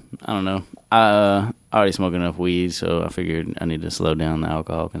 So, I don't know. I already smoke enough weed, so I figured I need to slow down the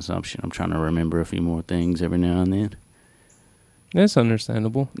alcohol consumption. I'm trying to remember a few more things every now and then. That's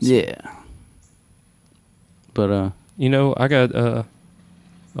understandable. Yeah. But, you know, I got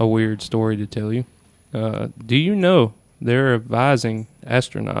a weird story to tell you. Do you know they're advising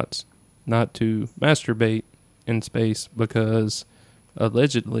astronauts not to masturbate in space because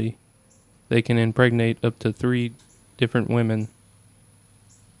allegedly they can impregnate up to 3 different women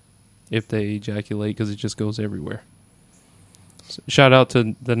if they ejaculate, because it just goes everywhere. So, shout out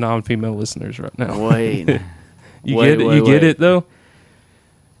to the non-female listeners right now. Wait. You get it though?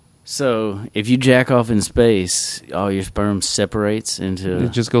 So, if you jack off in space, all your sperm separates into...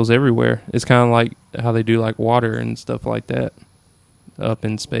 It just goes everywhere. It's kind of like how they do like water and stuff like that up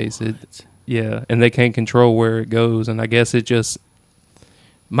in space. Yeah, and they can't control where it goes, and I guess it just...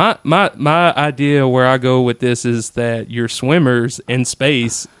 My idea where I go with this is that your swimmers in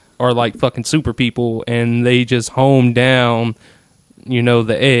space are like fucking super people, and they just home down, you know,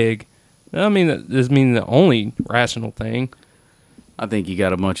 the egg I mean, that doesn't mean the only rational thing. I think you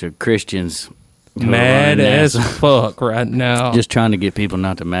got a bunch of Christians Mad as fuck right now. just trying to get people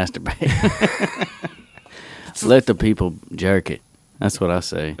not to masturbate. Let the people jerk it. That's what I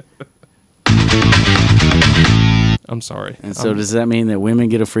say. I'm sorry. And so does that mean that women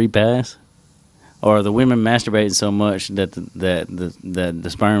get a free pass? Or are the women masturbating so much that the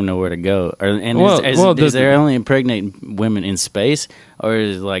sperm know where to go? Is there only impregnating women in space? Or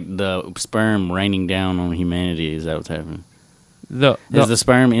is like the sperm raining down on humanity? Is that what's happening? Is the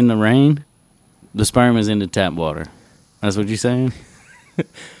sperm in the rain? The sperm is in the tap water. That's what you're saying?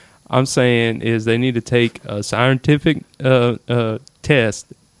 I'm saying is they need to take a scientific test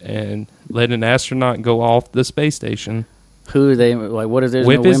and let an astronaut go off the space station. Who are they? Like, what if there's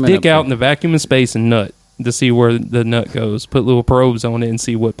whip no his women dick up out in the vacuum of space and nut to see where the nut goes. Put little probes on it and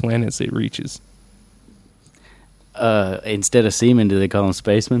see what planets it reaches. Instead of semen, do they call them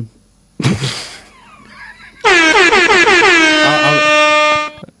spacemen?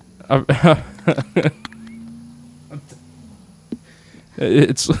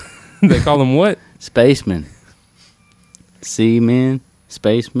 It's they call them what? Spacemen. Seamen.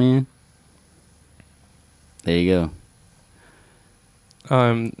 Spacemen. There you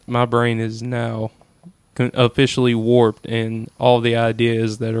go. My brain is now officially warped in all the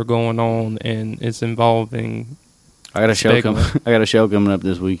ideas that are going on, and it's involving. I got a show coming up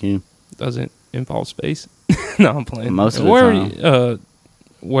this weekend. Doesn't involve space. No, I'm playing. Most of the time.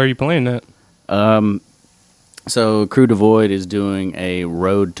 Where are you playing that? So Crew to Void is doing a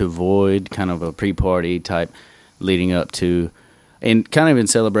Road to Void, kind of a pre-party type, leading up to, and kind of in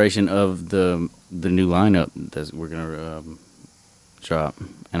celebration of the new lineup that we're gonna drop.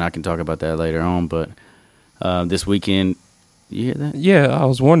 And I can talk about that later on. But this weekend, you hear that? Yeah, I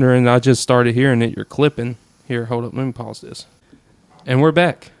was wondering. I just started hearing it. You're clipping. Here, hold up. Let me pause this. And we're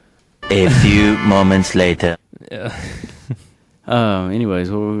back. A few moments later. Yeah. Anyways,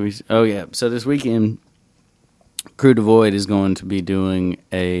 what were we? Oh yeah. So this weekend, Crew to Void is going to be doing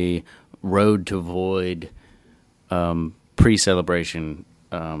a Road to Void pre-celebration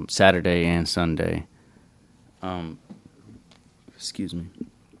Saturday and Sunday. Excuse me.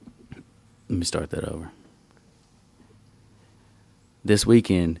 Let me start that over. This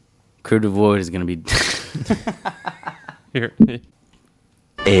weekend, Crew to Void is going to be. Here.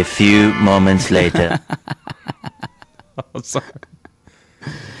 A few moments later. Oh, sorry.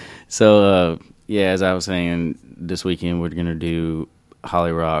 So, yeah, as I was saying, this weekend we're going to do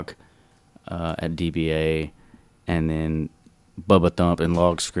Holly Rock at DBA, and then Bubba Thump and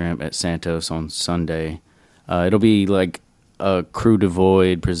Log Scrimp at Santos on Sunday. It'll be like a Crew to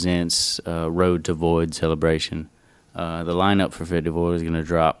Void presents Road to Void celebration. The lineup for Fit to Void is going to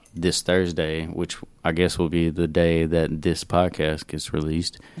drop this Thursday, which I guess will be the day that this podcast gets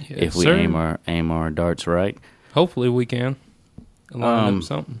released, if we aim our darts right. Hopefully we can line up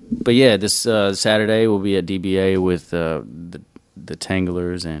something. But yeah, this Saturday we'll be at DBA with the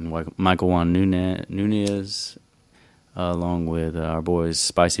Tanglers and Michael Juan Nunez, along with our boys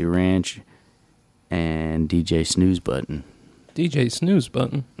Spicy Ranch and DJ Snooze Button. DJ Snooze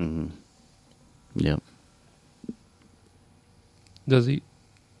Button? Mm-hmm. Yep. Does he?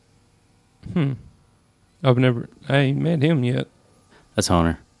 I ain't met him yet. That's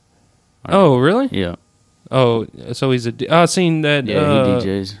Hunter. Oh, really? Yeah. Oh, so he's I seen that. Yeah, he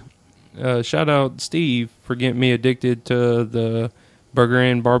DJs. Shout out Steve for getting me addicted to the burger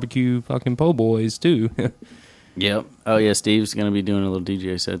and barbecue fucking po' boys too. Yep. Oh yeah, Steve's gonna be doing a little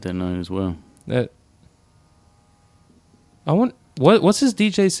DJ set that night as well. What's his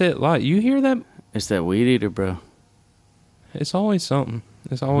DJ set like? You hear that? It's that Weed Eater, bro. It's always something.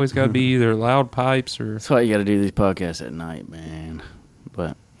 It's always got to be either loud pipes or. That's why you got to do these podcasts at night, man.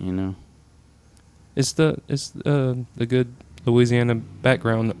 But you know, it's the good Louisiana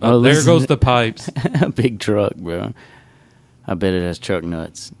background. There goes the pipes. A big truck, bro. I bet it has truck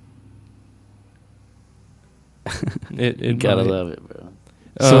nuts. It gotta love it, bro.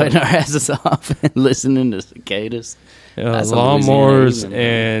 Sweating our asses off and listening to cicadas. Lawnmowers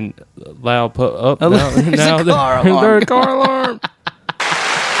and loud up. Now the car alarm.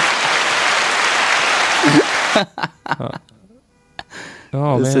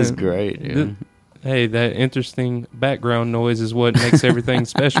 This is great. Dude. Hey, that interesting background noise is what makes everything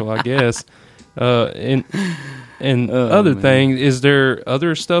special, I guess. And other thing, is there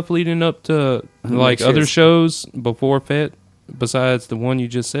other stuff leading up to like other shows before FET besides the one you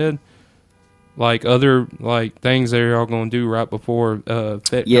just said? Like other like things that you're all going to do right before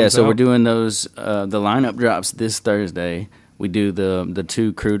FET Yeah, comes so out? we're doing those. The lineup drops this Thursday. We do the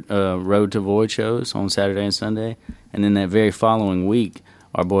two Road to Void shows on Saturday and Sunday, and then that very following week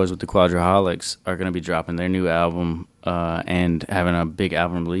our boys with the Quadraholics are going to be dropping their new album and having a big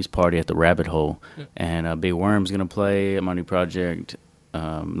album release party at the Rabbit Hole. Yeah. And Big Worm's going to play at my new project,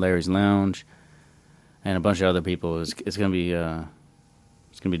 Larry's Lounge, and a bunch of other people. It's going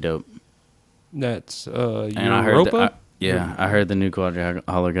to be dope. That's And I heard Europa? I heard the new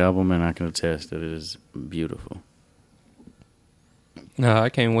Quadraholic album, and I can attest that it is beautiful. No, I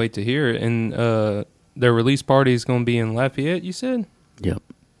can't wait to hear it. And their release party is going to be in Lafayette, you said? Yep.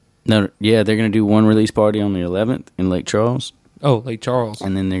 No, yeah, they're going to do one release party on the 11th in Lake Charles, Oh, Lake Charles.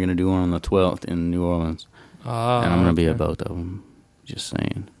 and then they're going to do one on the 12th in New Orleans. Ah, And I'm going to be okay. at both of them. Just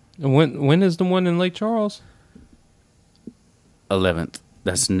saying. And when is the one in Lake Charles? 11th.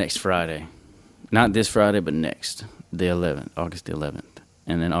 That's next Friday. Not this Friday, but next. The 11th. August the 11th.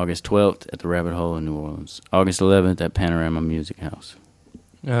 And then August 12th at the Rabbit Hole in New Orleans. August 11th at Panorama Music House.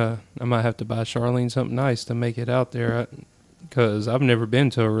 I might have to buy Charlene something nice to make it out there, because I've never been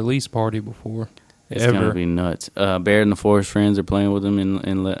to a release party before. It's going to Ever. be nuts. Bear and the Forest Friends are playing with them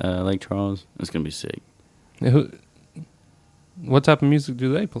in Lake Charles. It's going to be sick. What type of music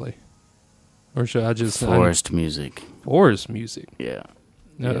do they play? Or should I just... Forest music. Forest music. Yeah.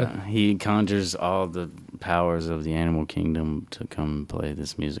 Yeah. He conjures all the powers of the animal kingdom to come play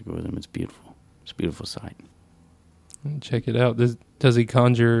this music with him. It's beautiful. It's a beautiful sight. Check it out. Does he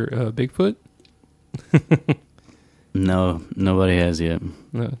conjure Bigfoot? No, nobody has yet.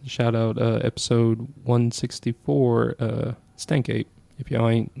 Shout out episode 164, Stank Ape. If y'all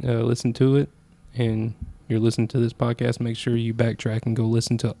ain't listened to it and you're listening to this podcast, make sure you backtrack and go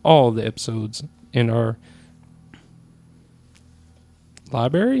listen to all the episodes in our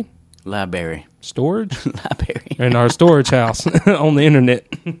library? Storage? Library. In our storage house on the internet.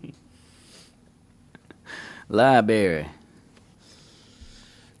 Library.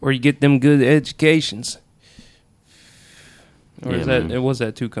 Where you get them good educations. Or Yeah, man. was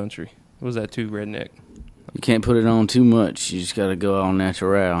that too country? Was that too redneck? You can't put it on too much. You just got to go all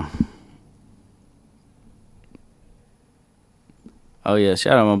natural. Oh, yeah.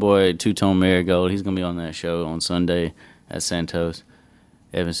 Shout out my boy, Two Tone Marigold. He's going to be on that show on Sunday at Santos.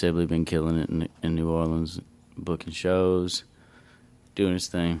 Evan Sibley been killing it in New Orleans, booking shows, doing his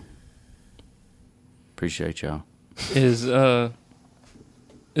thing. Appreciate y'all.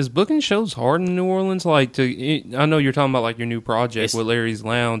 Is booking shows hard in New Orleans? Like, I know you're talking about like your new project with Larry's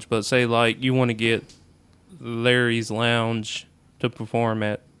Lounge, but say like you want to get Larry's Lounge to perform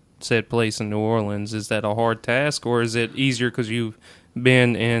at said place in New Orleans. Is that a hard task, or is it easier because you've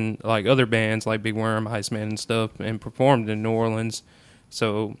been in like other bands like Big Worm, Iceman, and stuff, and performed in New Orleans?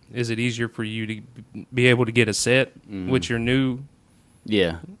 So is it easier for you to be able to get a set with your new?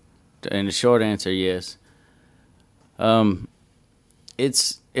 Yeah, and the short answer, yes.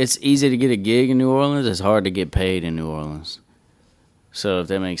 It's easy to get a gig in New Orleans. It's hard to get paid in New Orleans. So if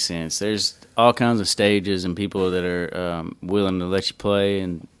that makes sense, there's all kinds of stages and people that are willing to let you play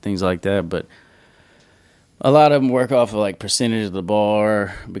and things like that. But a lot of them work off of like percentage of the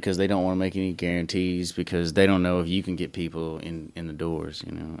bar because they don't want to make any guarantees because they don't know if you can get people in the doors.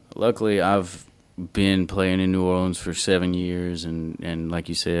 You know, luckily I've been playing in New Orleans for 7 years, and like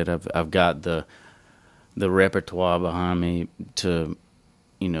you said, I've got the repertoire behind me to,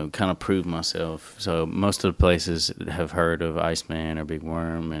 you know, kind of prove myself. So most of the places have heard of Iceman or Big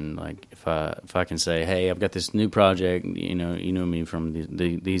Worm, and like if I can say, hey, I've got this new project, you know me from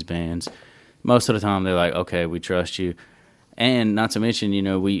these bands. Most of the time they're like, okay, we trust you, and not to mention, you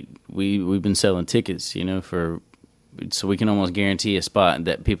know, we've been selling tickets, you know, so we can almost guarantee a spot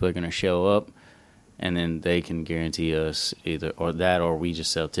that people are going to show up, and then they can guarantee us either or that, or we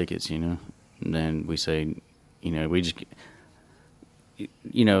just sell tickets, you know. And then we say, you know, we just,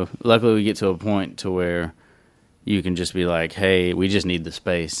 you know, luckily we get to a point to where you can just be like, hey, we just need the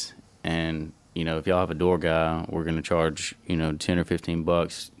space. And, you know, if y'all have a door guy, we're going to charge, you know, $10 or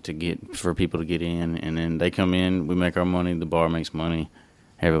 $15 for people to get in. And then they come in, we make our money, the bar makes money,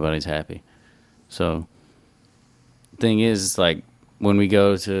 everybody's happy. So the thing is, it's like when we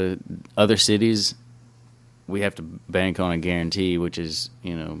go to other cities, we have to bank on a guarantee, which is,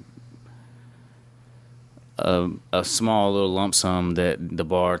 you know, a small little lump sum that the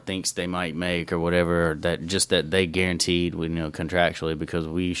bar thinks they might make or whatever, that they guaranteed, you know, contractually, because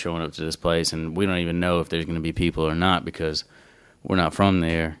we showing up to this place and we don't even know if there's going to be people or not because we're not from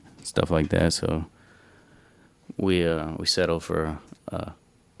there, stuff like that. So we settle for a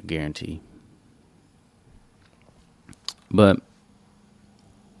guarantee. But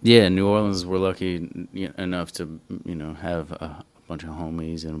yeah, New Orleans, we're lucky enough to, you know, have a bunch of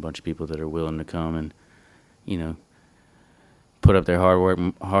homies and a bunch of people that are willing to come and, you know, put up their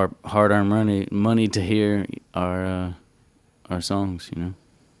hard-earned money to hear our our songs. You know,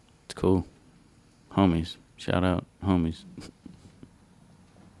 it's cool. Homies, shout out, homies.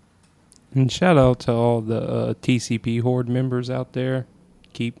 And shout out to all the TCP Horde members out there.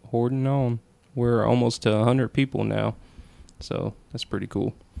 Keep hoarding on. We're almost to 100 people now, so that's pretty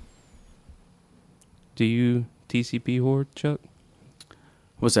cool. Do you TCP Horde, Chuck?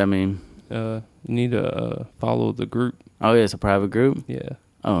 What's that mean? You need to follow the group. Oh yeah, it's a private group. Yeah.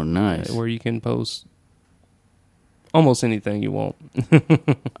 Oh, nice. Where you can post almost anything you want.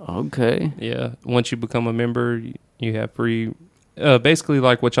 Okay. Yeah. Once you become a member, you have free. Basically,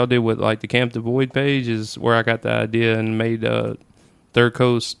 like what y'all did with like the Camp the Void page is where I got the idea and made a Third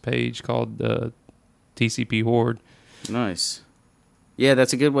Coast page called TCP Horde. Nice. Yeah,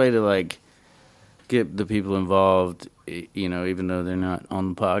 that's a good way to like get the people involved. You know, even though they're not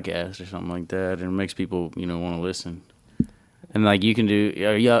on the podcast or something like that, and it makes people want to listen. And like you can do,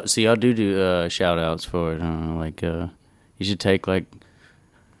 y'all do shout outs for it. Huh? Like you should take like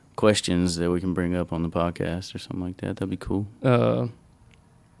questions that we can bring up on the podcast or something like that. That'd be cool.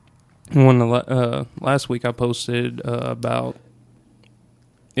 Last week I posted about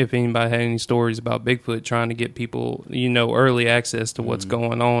if anybody had any stories about Bigfoot, trying to get people early access to what's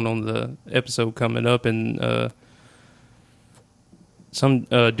going on the episode coming up, and some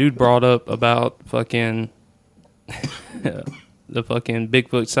dude brought up about fucking the fucking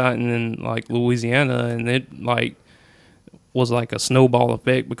Bigfoot sighting in like Louisiana, and it like was like a snowball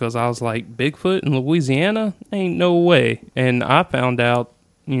effect because I was like, Bigfoot in Louisiana? Ain't no way. And I found out,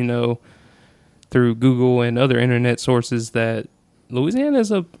 through Google and other internet sources that Louisiana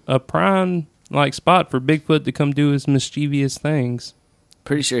is a prime like spot for Bigfoot to come do his mischievous things.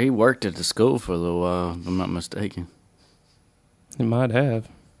 Pretty sure he worked at the school for a little while, if I'm not mistaken. He might have.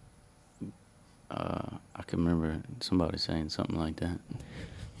 I can remember somebody saying something like that.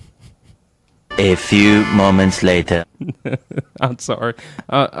 A few moments later. I'm sorry.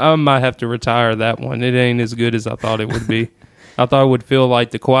 I might have to retire that one. It ain't as good as I thought it would be. I thought it would feel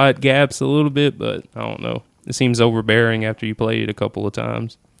like the quiet gaps a little bit, but I don't know. It seems overbearing after you play it a couple of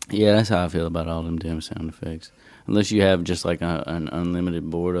times. Yeah, that's how I feel about all them damn sound effects. Unless you have just like an unlimited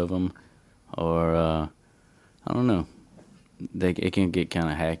board of them, or I don't know. It can get kind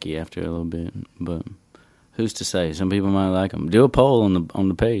of hacky after a little bit, but who's to say? Some people might like them. Do a poll on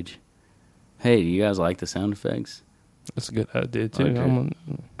the page. Hey, do you guys like the sound effects? That's a good idea too. Okay.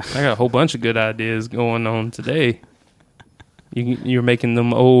 I got a whole bunch of good ideas going on today. You're making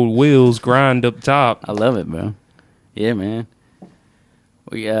them old wheels grind up top. I love it, bro. Yeah, man.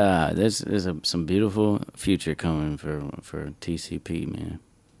 Well, yeah, there's some beautiful future coming for TCP, man.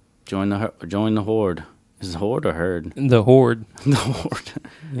 Join the horde. Is it horde or herd? The horde. The horde.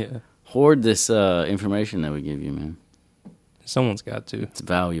 Yeah. Hoard this information that we give you, man. Someone's got to. It's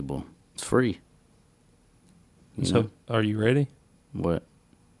valuable. It's free. So, are you ready? What?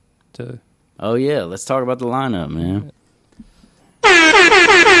 Oh, yeah. Let's talk about the lineup, man.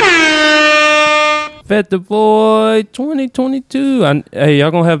 Fet the Void 2022. Hey,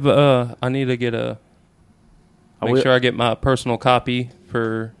 y'all gonna have, I need to get make sure I get my personal copy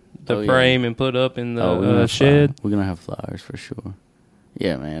for the frame and put up in the shed. We're gonna have flyers for sure.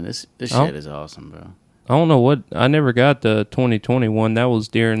 Yeah, man, this shed is awesome, bro. I don't know what, I never got the 2021. That was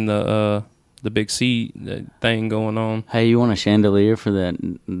during the big C thing going on. Hey, you want a chandelier for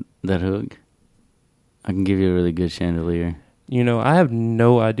that hook? I can give you a really good chandelier. I have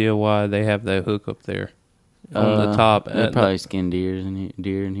no idea why they have that hook up there on the top. They probably skinned deer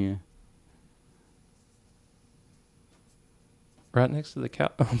in here. Right next to the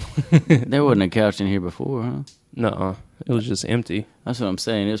couch. There wasn't a couch in here before, huh? No, it was just empty. That's what I'm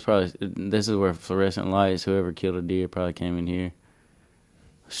saying. It was probably, this is where fluorescent lights, whoever killed a deer probably came in here,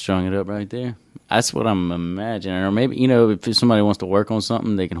 strung it up right there. That's what I'm imagining. Or maybe, if somebody wants to work on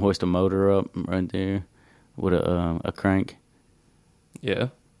something, they can hoist a motor up right there with a crank. Yeah.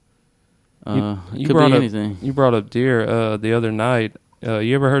 It could be anything. You brought up deer the other night.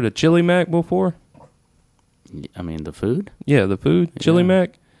 You ever heard of Chili Mac before? I mean, the food? Yeah, the food, Chili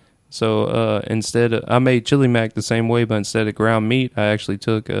Mac. So I made Chili Mac the same way, but instead of ground meat, I actually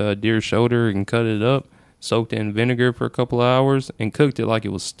took a deer shoulder and cut it up, soaked it in vinegar for a couple of hours, and cooked it like it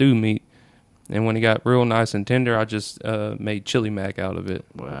was stew meat. And when it got real nice and tender, I just made Chili Mac out of it.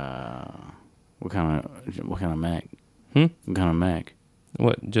 Wow. What kind of mac? What kind of mac?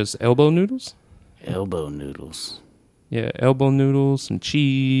 What, just elbow noodles? Elbow noodles. Yeah, elbow noodles, some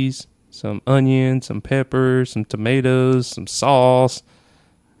cheese, some onions, some peppers, some tomatoes, some sauce.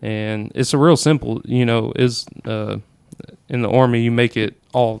 And it's a real simple, is in the Army, you make it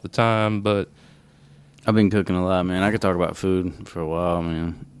all the time, but I've been cooking a lot, man. I could talk about food for a while,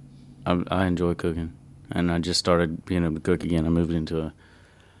 man. I enjoy cooking. and I just started being able to cook again. I moved into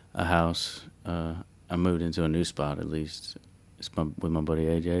a house. I moved into a new spot at least. It's with my buddy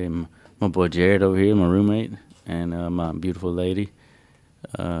AJ and my boy Jared over here, my roommate, and my beautiful lady.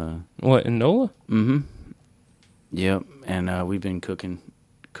 What, in NOLA? Mm-hmm. Yep, and we've been cooking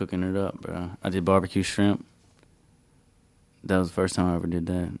it up, bro. I did barbecue shrimp. That was the first time I ever did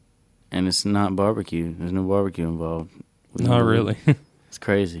that. And it's not barbecue. There's no barbecue involved. Not really. It's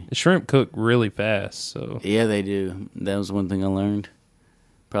crazy. The shrimp cook really fast, so. Yeah, they do. That was one thing I learned.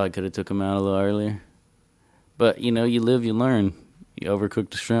 Probably could have took them out a little earlier. But, you know, you live, you learn. You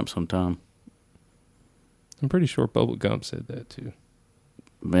overcook the shrimp sometime. I'm pretty sure Bubba Gump said that, too.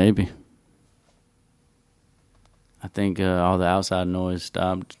 Maybe. I think all the outside noise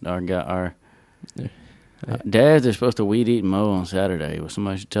stopped. Our dads are supposed to weed eat and mow on Saturday. Well,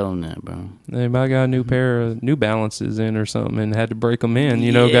 somebody should tell them that, bro. They might got a new pair of New Balances in or something and had to break them in.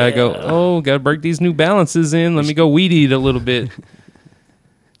 You know, gotta break these New Balances in. Let me go weed eat a little bit.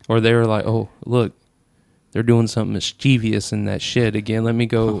 Or they were like, oh, look, they're doing something mischievous in that shed again. Let me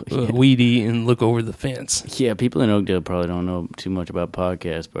go weed eat and look over the fence. Yeah, people in Oakdale probably don't know too much about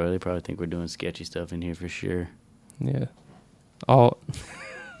podcasts, bro. They probably think we're doing sketchy stuff in here for sure. Yeah. Uh-oh.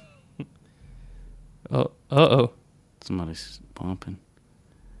 Somebody's bumping.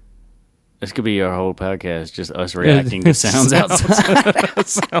 This could be our whole podcast, just us reacting to sounds outside.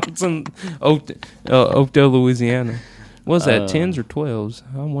 Sounds in Oakdale, Louisiana. What's that, 10s or 12s?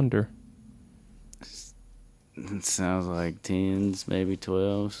 I wonder. It sounds like 10s, maybe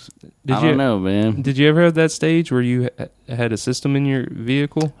 12s. I don't know, man. Did you ever have that stage where you had a system in your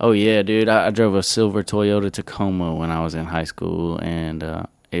vehicle? Oh, yeah, dude. I drove a silver Toyota Tacoma when I was in high school, and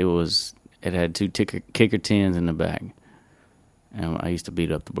it had two kicker 10s in the back. And I used to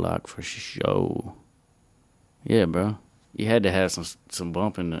beat up the block for show. Yeah, bro. You had to have some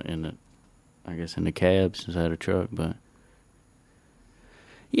bump in the I guess in the cabs inside a truck, but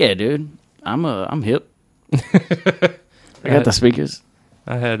yeah, dude. I'm hip. I got the speakers.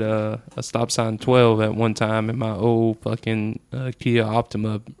 I had a stop sign 12 at one time in my old fucking Kia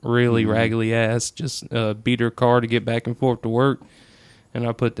Optima, really raggedy ass, just beater car to get back and forth to work. And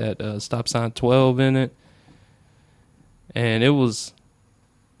I put that stop sign 12 in it. And it was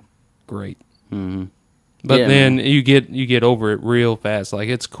great. Mm-hmm. But then you get over it real fast. Like,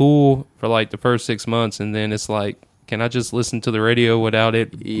 it's cool for like the first 6 months, and then it's like, can I just listen to the radio without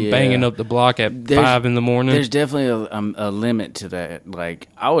it banging up the block at 5 in the morning? There's definitely a limit to that. Like,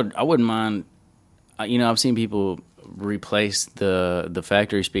 I wouldn't mind. You know, I've seen people replace the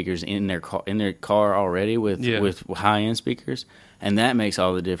factory speakers in their car already with high end speakers, and that makes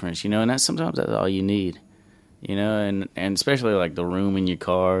all the difference. You know, and sometimes that's all you need. You know, and especially like the room in your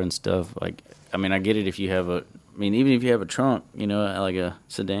car and stuff. Like, I mean, I get it if you have even if you have a trunk, you know, like a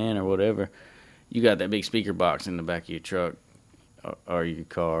sedan or whatever. You got that big speaker box in the back of your truck or your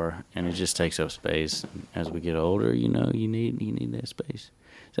car, and it just takes up space. As we get older, you know, you need that space.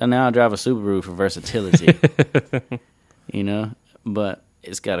 So now I drive a Subaru for versatility, you know, but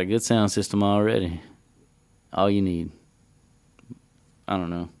it's got a good sound system already. All you need. I don't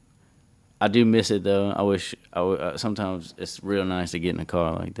know. I do miss it though. I wish sometimes it's real nice to get in a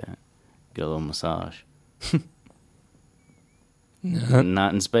car like that, get a little massage.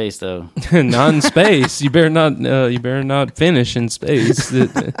 Not in space, though. Not in space. You better not finish in space.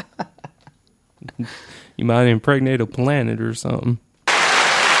 You might impregnate a planet or something.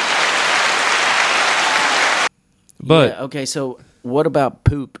 But yeah, okay, so what about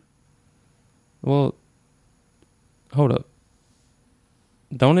poop? Well, hold up.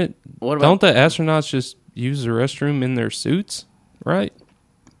 Don't the astronauts just use the restroom in their suits, right?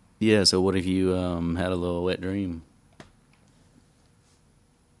 Yeah. So what if you had a little wet dream?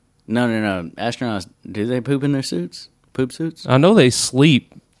 No. Astronauts, do they poop in their suits? Poop suits? I know they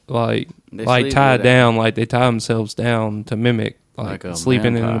sleep tied down, like they tie themselves down to mimic like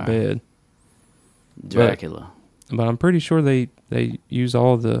sleeping vampire. in the bed. Dracula. But I'm pretty sure they use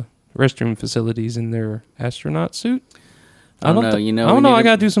all the restroom facilities in their astronaut suit. I don't know. You know, I don't know. I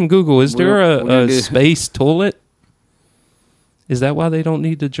gotta do some Google. Is there a space toilet? Is that why they don't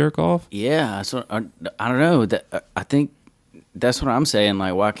need to jerk off? Yeah. So I don't know. I think that's what I'm saying.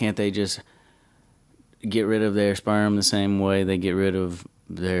 Like, why can't they just get rid of their sperm the same way they get rid of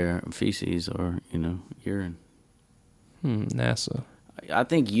their feces or urine? NASA. I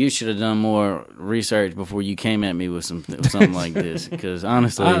think you should have done more research before you came at me with something like this. Because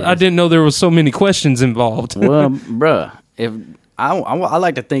honestly, I didn't know there was so many questions involved. Well, bruh, if I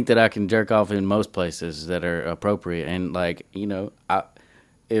like to think that I can jerk off in most places that are appropriate, and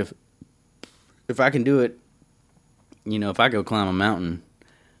if I can do it, if I go climb a mountain,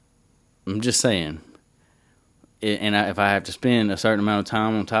 I'm just saying, if I have to spend a certain amount of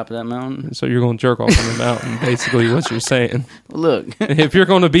time on top of that mountain, So you're going to jerk off on the mountain, basically what you're saying. look, If you're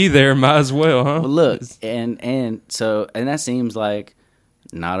going to be there, might as well, huh? well, look, and that seems like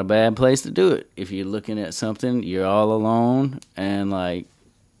not a bad place to do it. If you're looking at something, you're all alone, and like,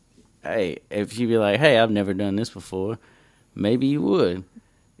 hey, if you be like, hey, I've never done this before, maybe you would.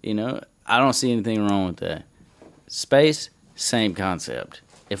 You know, I don't see anything wrong with that. Space, same concept.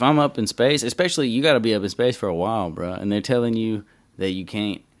 If I'm up in space, especially you got to be up in space for a while, bro, and they're telling you that you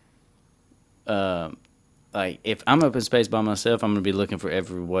can't. Like, if I'm up in space by myself, I'm gonna be looking for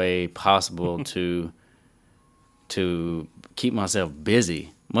every way possible to keep myself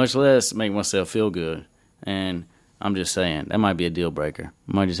busy, much less make myself feel good. And I'm just saying that might be a deal breaker.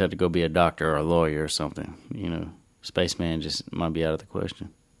 Might just have to go be a doctor or a lawyer or something. You know, spaceman just might be out of the question.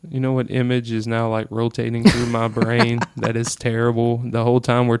 You know what image is now like rotating through my brain that is terrible? The whole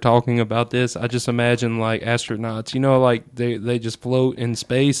time we're talking about this, I just imagine like astronauts, you know, like they just float in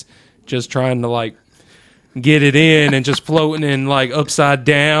space, just trying to like get it in and just floating in like upside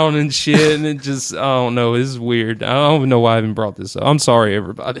down and shit. And it just, I don't know, this is weird. I don't even know why I even brought this up. I'm sorry,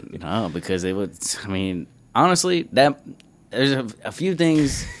 everybody. No, because it would, I mean, honestly, that there's a few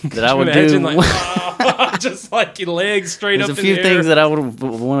things that I would do. Like, just like your legs straight There's up a in few the things air. that I would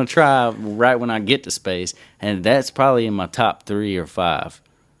want to try right when I get to space, and that's probably in my top 3 or 5.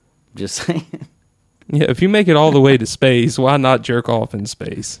 Just saying. Yeah, if you make it all the way to space, why not jerk off in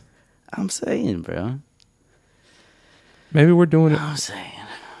space? I'm saying, bro. Maybe we're doing it. I'm saying.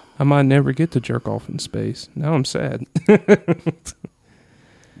 I might never get to jerk off in space. Now I'm sad. I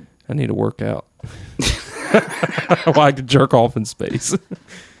need to work out. Well, I could jerk off in space.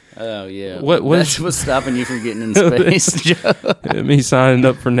 Oh, yeah. What's That's what's stopping you from getting in space, Joe. me signing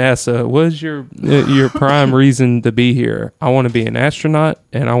up for NASA? What's your prime reason to be here? I want to be an astronaut,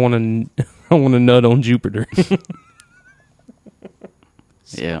 and I want to nut on Jupiter.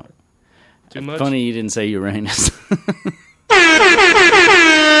 Yeah. Too much? Funny you didn't say Uranus.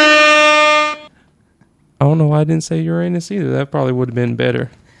 I don't know why I didn't say Uranus either. That probably would have been better.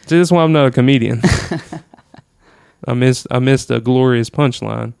 See, this is why I'm not a comedian. I missed a glorious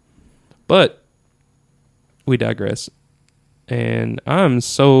punchline. But we digress. And I'm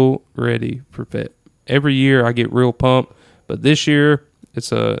so ready for FET. Every year I get real pumped, but this year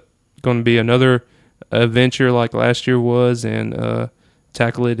it's going to be another adventure like last year was, and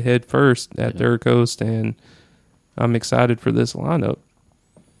tackle it head first at Third Coast, and I'm excited for this lineup.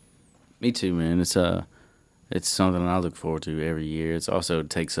 Me too, man. It's something I look forward to every year. It also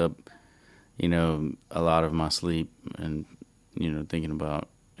takes up, you know, a lot of my sleep, and you know, thinking about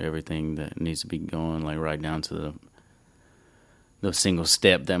everything that needs to be going, like right down to the single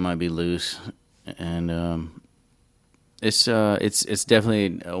step that might be loose, and it's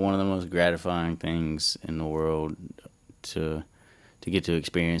definitely one of the most gratifying things in the world to get to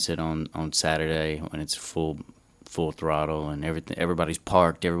experience it on Saturday when it's full throttle and everything. Everybody's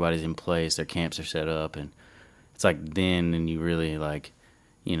parked, everybody's in place, their camps are set up, and it's like then and you really like,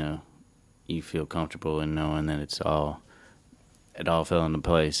 you know, you feel comfortable in knowing that it all fell into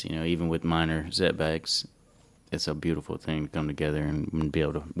place. You know, even with minor setbacks, it's a beautiful thing to come together and be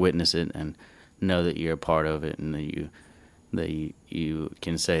able to witness it and know that you're a part of it, and that you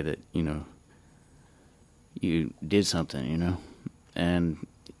can say that, you know, you did something, you know. And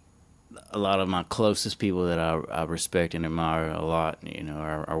a lot of my closest people that I respect and admire a lot, you know,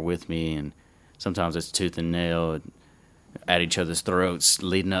 are with me, and sometimes it's tooth and nail at each other's throats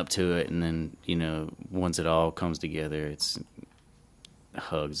leading up to it, and then, you know, once it all comes together, it's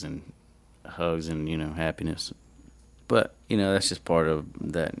hugs and you know, happiness. But you know, that's just part of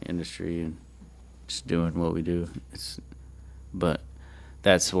that industry and just doing what we do. But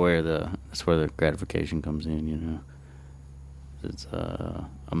that's where the gratification comes in, you know. It's a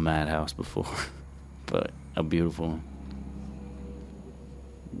madhouse before, but a beautiful one.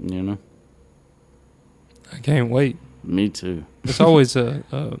 You know? I can't wait. Me too. It's always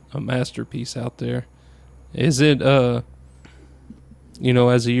a masterpiece out there. Is it, you know,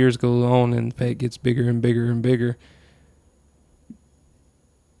 as the years go on and FET gets bigger and bigger and bigger,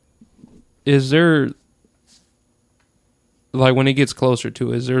 is there, like, when it gets closer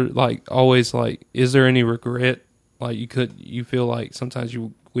to it, is there, like, always, like, is there any regret? Like, you feel like sometimes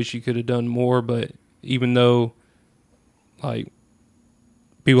you wish you could have done more, but even though, like,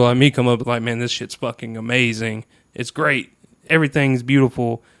 people like me come up with, like, man, this shit's fucking amazing. It's great. Everything's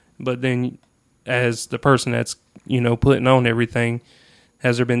beautiful. But then as the person that's, you know, putting on everything,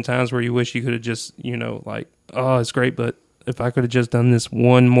 has there been times where you wish you could have just, you know, like, oh, it's great, but if I could have just done this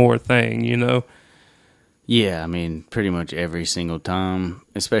one more thing, you know? Yeah, I mean, pretty much every single time,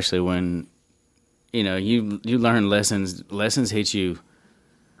 especially when, you know, you learn lessons. Lessons hit you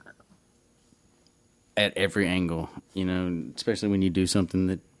at every angle, you know, especially when you do something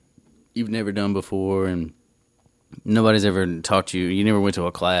that you've never done before and nobody's ever taught you. You never went to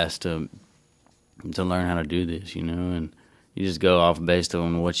a class to learn how to do this, you know, and you just go off based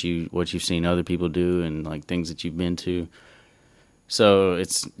on what you've seen other people do and like things that you've been to. So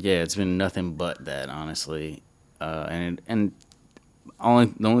it's been nothing but that, honestly, and the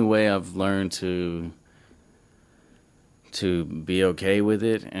only way I've learned to be okay with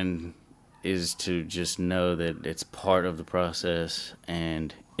it and is to just know that it's part of the process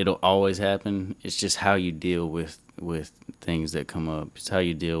and it'll always happen. It's just how you deal with things that come up. It's how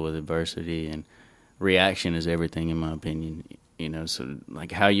you deal with adversity, and reaction is everything, in my opinion. You know, so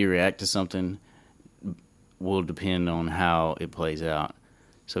like how you react to something will depend on how it plays out.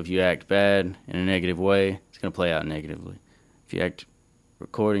 So if you act bad in a negative way, it's going to play out negatively. If you act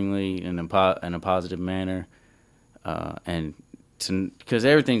accordingly in a positive manner, because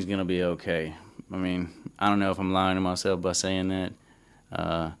everything's going to be okay. I mean, I don't know if I'm lying to myself by saying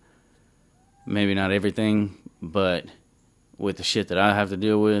that. Maybe not everything, but with the shit that I have to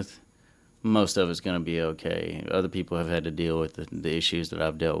deal with, most of it's going to be okay. Other people have had to deal with the issues that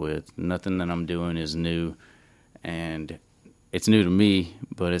I've dealt with. Nothing that I'm doing is new, and it's new to me,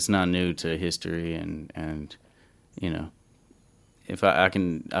 but it's not new to history. And you know, if I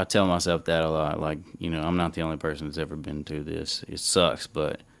tell myself that a lot. Like, you know, I'm not the only person that's ever been through this. It sucks,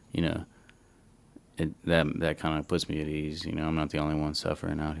 but you know, that kind of puts me at ease. You know, I'm not the only one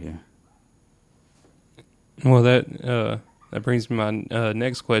suffering out here. Well, that brings me to my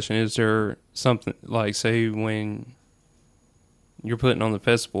next question. Is there something, like, say, when you're putting on the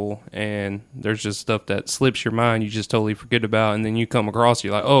festival and there's just stuff that slips your mind, you just totally forget about, and then you come across,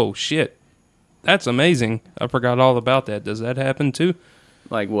 you're like, oh, shit, that's amazing. I forgot all about that. Does that happen, too?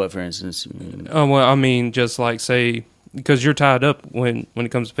 Like what, for instance? Oh, well, I mean, just like, say, because you're tied up when it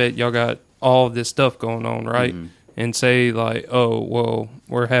comes to pet, y'all got all this stuff going on, right? Mm-hmm. And say, like, oh, well,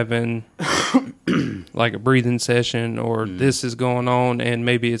 we're having like a breathing session, or this is going on, and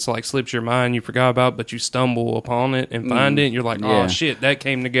maybe it's like slips your mind, you forgot about, but you stumble upon it and find it, and you're like, oh, shit, that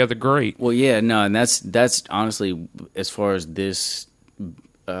came together great. Well, yeah, no, and that's honestly, as far as this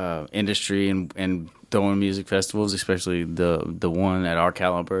industry and throwing music festivals, especially the one at our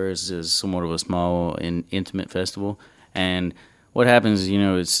caliber is somewhat of a small and intimate festival. And what happens, you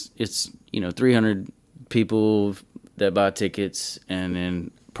know, it's 300 people that buy tickets, and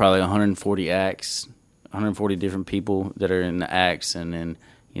then probably 140 acts, 140 different people that are in the acts, and then,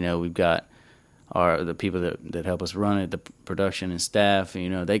 you know, we've got the people that help us run it, the production and staff. You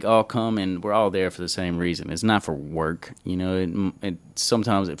know, they all come, and we're all there for the same reason. It's not for work. You know, it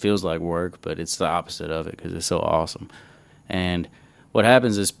sometimes it feels like work, but it's the opposite of it because it's so awesome. And what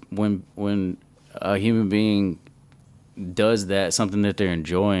happens is when a human being does that, something that they're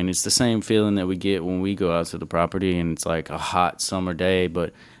enjoying, it's the same feeling that we get when we go out to the property and it's like a hot summer day,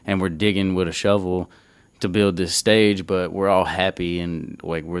 and we're digging with a shovel to build this stage, but we're all happy and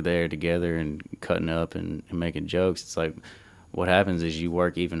like we're there together and cutting up and making jokes. It's like what happens is you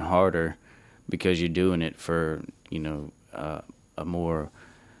work even harder because you're doing it for, you know, a more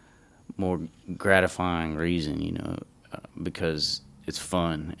gratifying reason, you know, because it's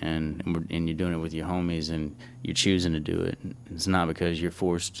fun and you're doing it with your homies and you're choosing to do it. It's not because you're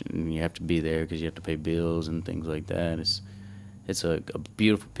forced and you have to be there because you have to pay bills and things like that. It's a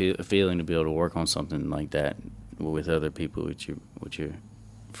beautiful feeling to be able to work on something like that with other people, with your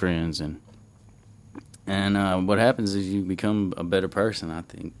friends, and what happens is you become a better person, I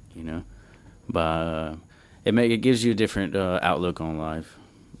think, you know, by it gives you a different outlook on life.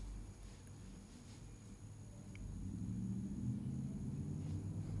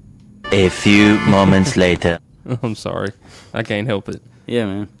 A few moments later. I'm sorry, I can't help it. Yeah,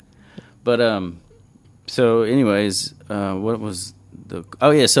 man. But so anyways, what was the?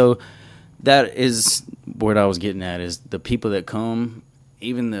 Oh yeah, so that is what I was getting at. Is the people that come,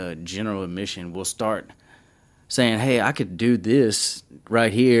 even the general admission, will start saying, "Hey, I could do this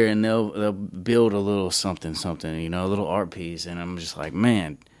right here," and they'll build a little something, you know, a little art piece, and I'm just like,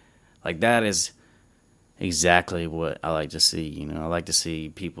 man, like that is exactly what I like to see. You know, I like to see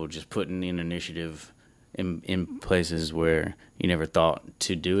people just putting in initiative in places where you never thought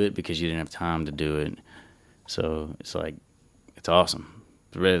to do it because you didn't have time to do it. So it's like, it's awesome.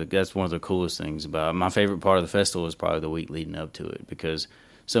 Really, that's one of the coolest things about it. My favorite part of the festival is probably the week leading up to it because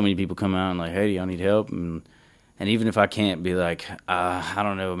so many people come out and like, hey, do y'all need help? And even if I can't be like, I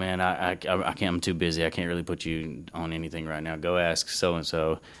don't know, man, I can't, I'm too busy. I can't really put you on anything right now. Go ask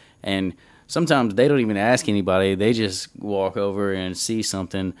so-and-so. And sometimes they don't even ask anybody. They just walk over and see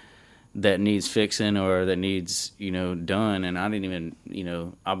something that needs fixing or that needs, done. And I didn't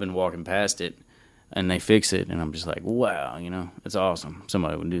even, I've been walking past it and they fix it. And I'm just like, wow, it's awesome.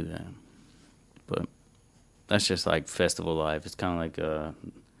 Somebody would do that. But that's just like festival life. It's kind of like,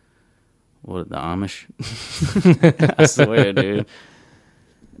 the Amish? I swear, dude.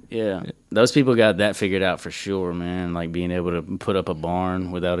 Yeah, those people got that figured out for sure, man. Like being able to put up a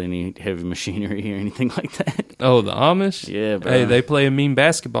barn without any heavy machinery or anything like that. Oh, the Amish? Yeah, bro. Hey, they play a mean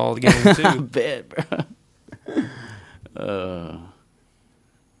basketball game I too. bet, bro.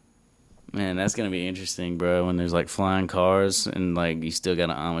 Man, that's gonna be interesting, bro. When there's like flying cars and like you still got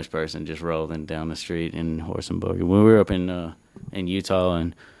an Amish person just rolling down the street in horse and buggy. When we were up in Utah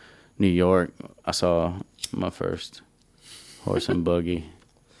and New York, I saw my first horse and buggy.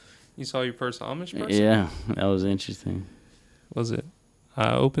 You saw your first Amish person? Yeah, that was interesting. Was it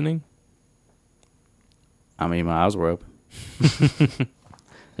eye-opening? I mean, my eyes were open.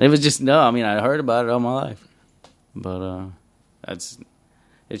 It was just, I heard about it all my life. But it's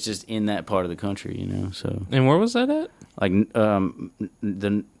just in that part of the country, so. And where was that at? Like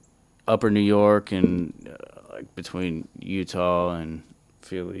the upper New York and like between Utah and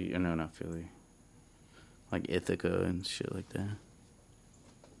Philly. No, not Philly. Like Ithaca and shit like that.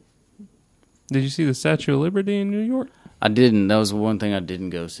 Did you see the Statue of Liberty in New York? I didn't. That was the one thing I didn't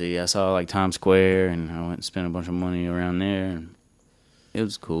go see. I saw like Times Square, and I went and spent a bunch of money around there. And it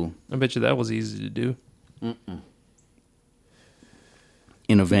was cool. I bet you that was easy to do.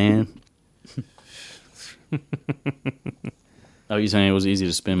 In a van. Oh, you saying it was easy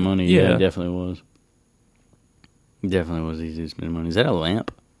to spend money? Yeah, it definitely was. Definitely was easy to spend money. Is that a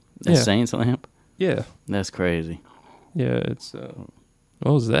lamp? A Saints lamp? Yeah. That's crazy. Yeah, it's...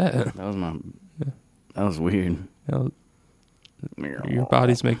 what was that? That was weird. Your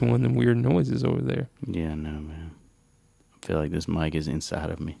body's making one of them weird noises over there. Yeah, no, man. I feel like this mic is inside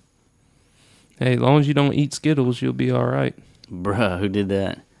of me. Hey, as long as you don't eat Skittles, you'll be all right. Bruh, who did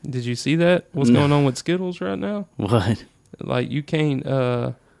that? Did you see that? What's going on with Skittles right now? What? Like, you can't,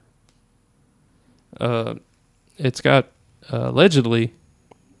 it's got, allegedly,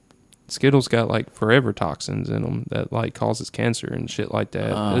 Skittles got, like, forever toxins in them that, like, causes cancer and shit like that.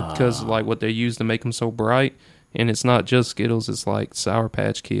 Because, like, what they use to make them so bright. And it's not just Skittles. It's, like, Sour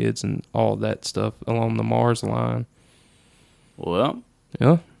Patch Kids and all that stuff along the Mars line. Well.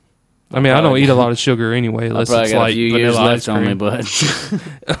 Yeah. I mean, I don't eat a lot of sugar anyway, unless it's like a few years left on me, but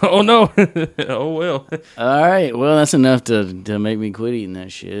oh no, oh well. All right, well that's enough to make me quit eating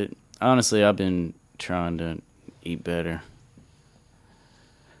that shit. Honestly, I've been trying to eat better,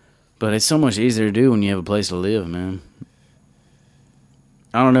 but it's so much easier to do when you have a place to live, man.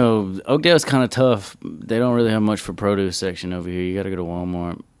 I don't know. Oakdale's kind of tough. They don't really have much for produce section over here. You got to go to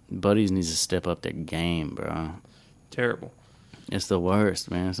Walmart. Buddies needs to step up their game, bro. Terrible. It's the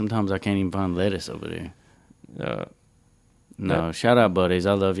worst, man. Sometimes I can't even find lettuce over there. No, shout out Buddies.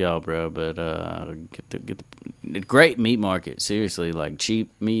 I love y'all, bro. But get the great meat market. Seriously, like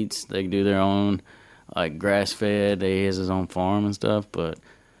cheap meats. They do their own, like grass fed. He has his own farm and stuff. But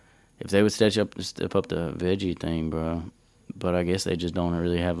if they would step up the veggie thing, bro. But I guess they just don't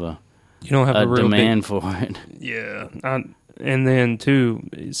really have a real demand for it. Yeah, and then too,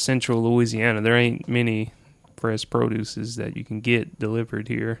 Central Louisiana, there ain't many fresh produces that you can get delivered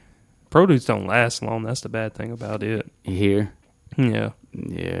here. Produce don't last long. That's the bad thing about it. Here? Yeah.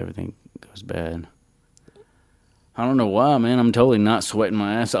 Yeah, everything goes bad. I don't know why, man. I'm totally not sweating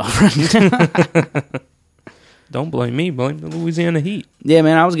my ass off right now. Don't blame me. Blame the Louisiana heat. Yeah,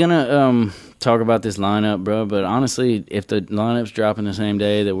 man. I was going to talk about this lineup, bro. But honestly, if the lineup's dropping the same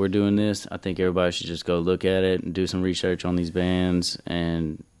day that we're doing this, I think everybody should just go look at it and do some research on these bands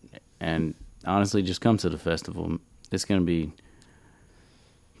and honestly, just come to the festival. It's going to be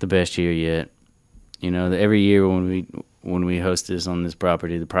the best year yet. Every year when we host this on this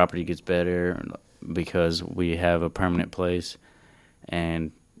property, the property gets better because we have a permanent place,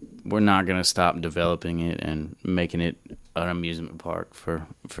 and we're not going to stop developing it and making it an amusement park for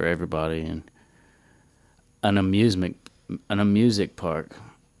everybody and a music park.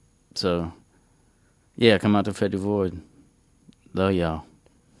 So, yeah, come out to Fête du Void. Love y'all.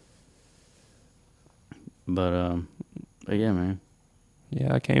 But yeah, man.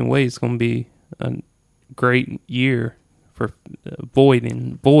 Yeah, I can't wait. It's going to be a great year for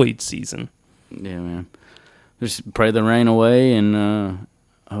void season. Yeah, man. Just pray the rain away and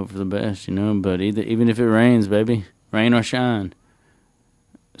hope for the best, But even if it rains, baby, rain or shine,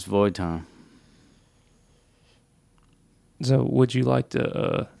 it's void time. So would you like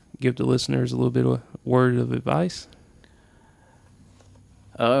to give the listeners a little bit of a word of advice?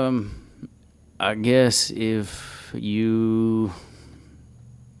 I guess if you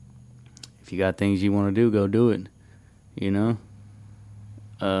if you got things you want to do, go do it. You know,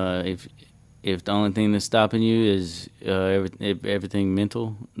 if the only thing that's stopping you is everything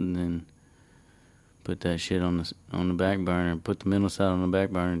mental, then put that shit on the back burner. Put the mental side on the back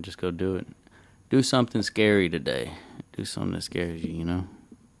burner and just go do it. Do something scary today. Do something that scares you. You know.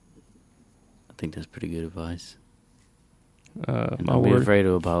 I think that's pretty good advice. Don't be afraid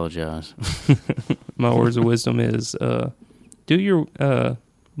to apologize. My words of wisdom is do your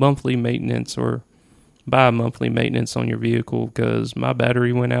monthly maintenance or buy monthly maintenance on your vehicle, because my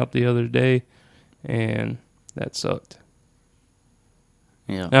battery went out the other day and that sucked.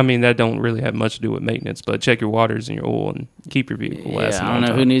 Yeah. I mean, that don't really have much to do with maintenance, but check your waters and your oil and keep your vehicle lasting. I don't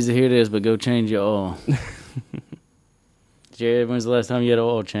know who needs to hear this, but go change your oil. Jared, when's the last time you had an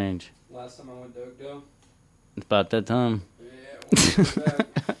oil change? Last time I went to Oakdale. It's about that time. Yeah.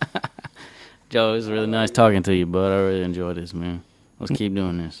 Joe, it was really nice talking to you, bud. I really enjoyed this, man. Let's keep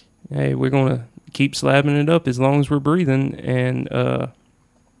doing this. Hey, we're going to keep slabbing it up as long as we're breathing. And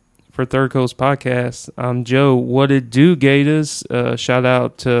for Third Coast Podcast, I'm Joe. What it do, Gators? Shout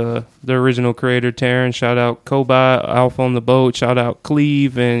out to the original creator, Taryn. Shout out Kobai, Alpha on the Boat. Shout out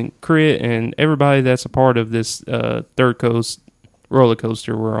Cleve and Crit and everybody that's a part of this Third Coast roller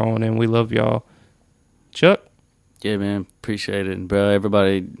coaster we're on. And we love y'all. Chuck? Yeah, man. Appreciate it. Bro,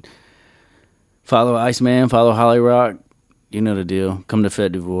 everybody follow Iceman, follow Holly Rock. You know the deal. Come to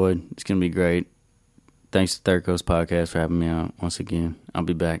Fête du Void. It's going to be great. Thanks to Third Coast Podcast for having me out once again. I'll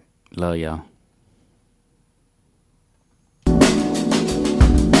be back. Love y'all.